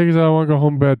us out. I want to go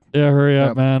home to bed. Yeah, hurry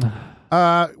up, man.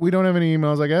 We don't have any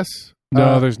emails, I guess.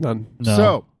 No, there's none. No.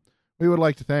 So, we would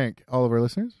like to thank all of our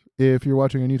listeners. If you're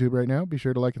watching on YouTube right now, be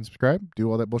sure to like and subscribe. Do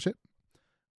all that bullshit.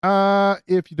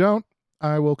 If you don't,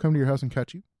 I will come to your house and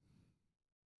cut you.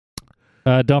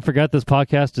 Don't forget, this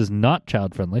podcast is not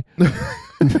child-friendly. We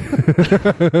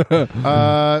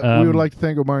would like to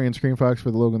thank Omari and Screen Fox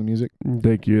for the logo and the music.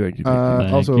 Thank you.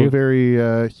 Also, a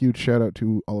very huge shout-out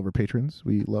to all of our patrons.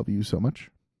 We love you so much.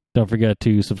 Don't forget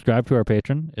to subscribe to our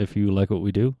Patreon if you like what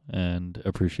we do and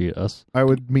appreciate us. I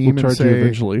would meme and say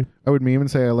eventually. I would meme and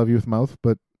say I love you with mouth,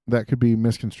 but that could be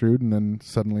misconstrued, and then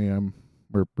suddenly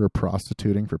we're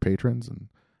prostituting for patrons, and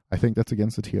I think that's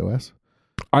against the TOS.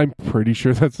 I'm pretty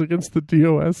sure that's against the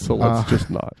TOS, so let's just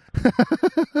not.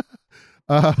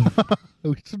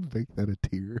 We should make that a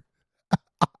tier.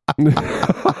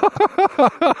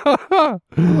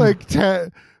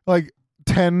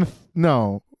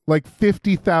 like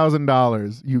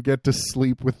 $50,000. You get to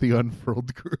sleep with the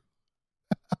Unfurled crew.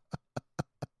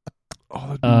 Oh,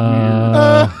 that'd be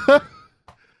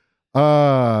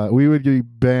weird. We would be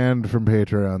banned from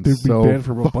Patreon. We'd be banned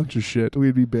from a bunch of shit.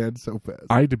 We'd be banned so fast.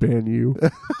 I'd ban you.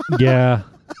 Yeah.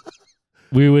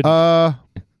 We would. What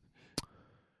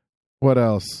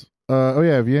else? If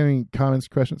you have any comments,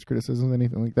 questions, criticisms,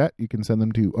 anything like that, you can send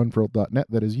them to unfurled.net.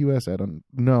 That is US at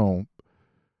no.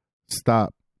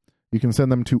 Stop. You can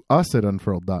send them to us at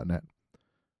unfurled.net.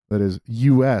 That is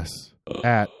US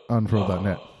at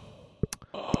unfurled.net.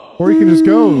 Or you can just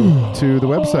go to the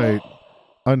website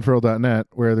unfurled.net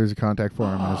where there's a contact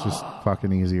form and it's just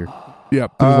fucking easier.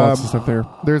 Yep, there's lots of stuff there.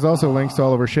 There's also links to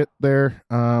all of our shit there.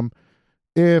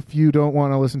 If you don't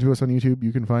want to listen to us on YouTube,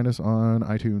 you can find us on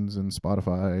iTunes and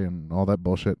Spotify and all that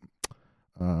bullshit.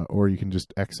 Or you can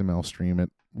just XML stream it.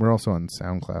 We're also on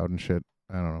SoundCloud and shit.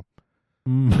 I don't know.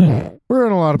 We're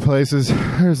in a lot of places.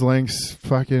 There's links.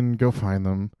 Fucking go find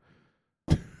them.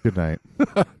 Good night.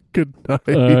 Good night.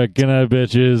 Good night,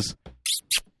 bitches.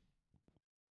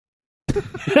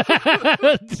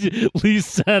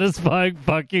 Least satisfying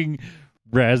fucking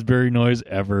raspberry noise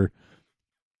ever.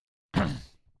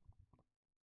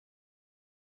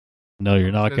 No,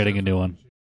 you're not getting a new one.